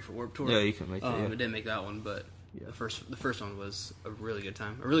after party for Warped Tour. Yeah, you can make it. I didn't make that one, but the first one was a really good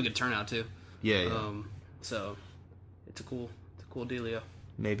time. A really good turnout too. Yeah. So it's a cool dealio.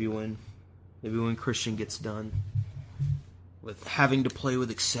 Maybe when Christian gets done with having to play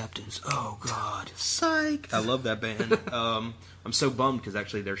with Acceptance. Oh God, psych! I love that band. I'm so bummed because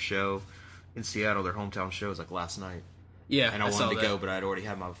actually their show in Seattle, their hometown show, was like last night. Yeah, and I wanted to go, but I'd already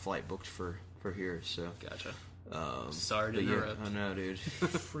had my flight booked for here. So gotcha. Sorry to interrupt. I know, dude.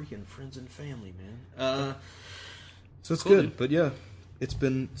 Freaking friends and family, man. So it's cool, good, dude. but yeah, it's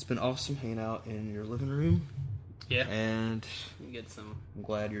been awesome hanging out in your living room. Yeah. And you get some. I'm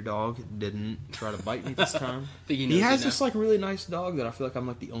glad your dog didn't try to bite me this time. He has this like really nice dog that I feel like I'm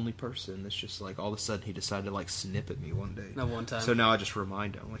like the only person that's just like all of a sudden he decided to like snip at me one day. No, one time. So now I just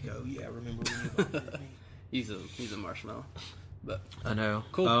remind him like, oh yeah, remember when you bit me? He's a marshmallow. But I know.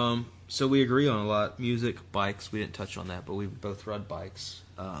 Cool. So we agree on a lot. Music, bikes. We didn't touch on that, but we both ride bikes.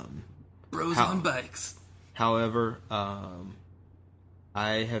 Bros on bikes. However, I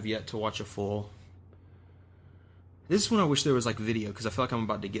have yet to watch a full. This is when I wish there was like video because I feel like I'm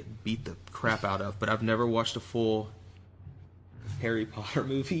about to get beat the crap out of. But I've never watched a full Harry Potter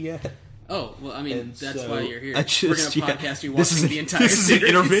movie yet. Oh well, I mean And that's so why you're here. I just, We're gonna podcast you this watching is the entire This series. is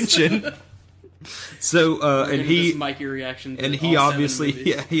an intervention. So We're and gonna he just mic your reaction. To and he all obviously 7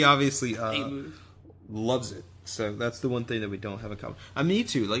 movies. he obviously 8 movies. loves it. So that's the one thing that we don't have in common. I mean, me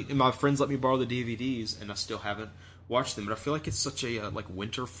too. Like my friends let me borrow the DVDs, and I still haven't watched them. But I feel like it's such a like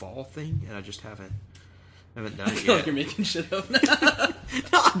winter fall thing, and I just haven't done it I yet. feel like you're making shit up. No,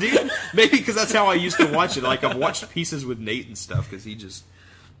 dude. Maybe because that's how I used to watch it. Like I've watched pieces with Nate and stuff because he just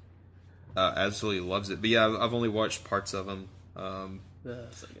absolutely loves it. But yeah, I've only watched parts of them.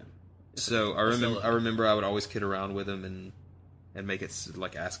 So I remember I would always kid around with him and make it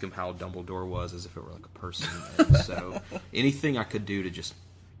like ask him how Dumbledore was as if it were like a person. And so anything I could do to just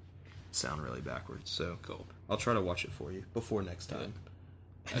sound really backwards. So Cool. I'll try to watch it for you before next time.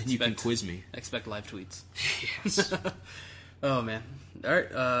 Good. And you can quiz me. Expect live tweets. Yes. Oh man. All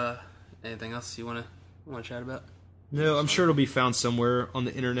right. Anything else you want to chat about? No, I'm sure it'll be found somewhere on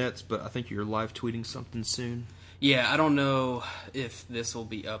the internet, but I think you're live tweeting something soon. Yeah, I don't know if this will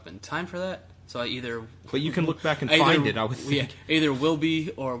be up in time for that. So I either. But you can look back and find it, I would think. Yeah, either will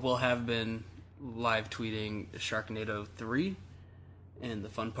be or will have been live tweeting Sharknado 3. And the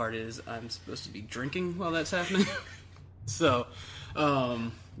fun part is I'm supposed to be drinking while that's happening. So,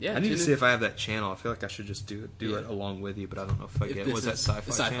 yeah. I need to see if I have that channel. I feel like I should just do it along with you, but I don't know if I get. Was that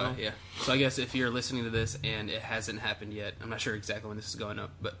Sci-Fi channel? Yeah. So I guess if you're listening to this and it hasn't happened yet, I'm not sure exactly when this is going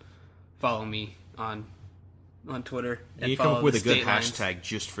up, but follow me on Twitter. And you come follow up with the a good State Lines. hashtag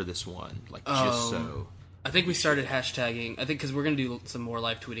just for this one, like just so. I think we started hashtagging. I think because we're going to do some more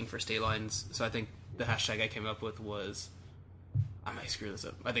live tweeting for State Lines, so I think the hashtag I came up with was. I might screw this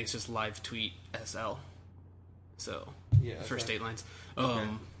up. I think it's just live tweet SL. So for State Lines. Okay.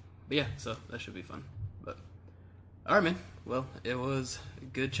 But yeah, so that should be fun. But all right, man. Well, it was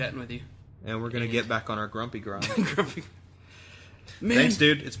good chatting with you. And we're gonna get back on our grumpy grind. Grumpy. Man. Thanks,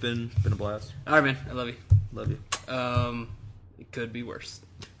 dude. It's been a blast. All right, man. I love you. Love you. It could be worse.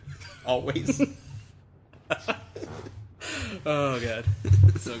 Always. Oh god,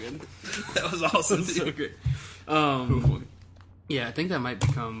 so good. That was awesome. So great. Yeah, I think that might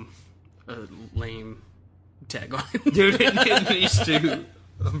become a lame tagline. Dude, it needs to.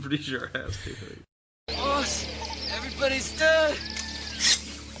 I'm pretty sure it has to. Boss, everybody's dead.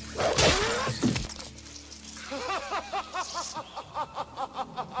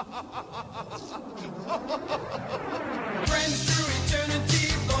 Friends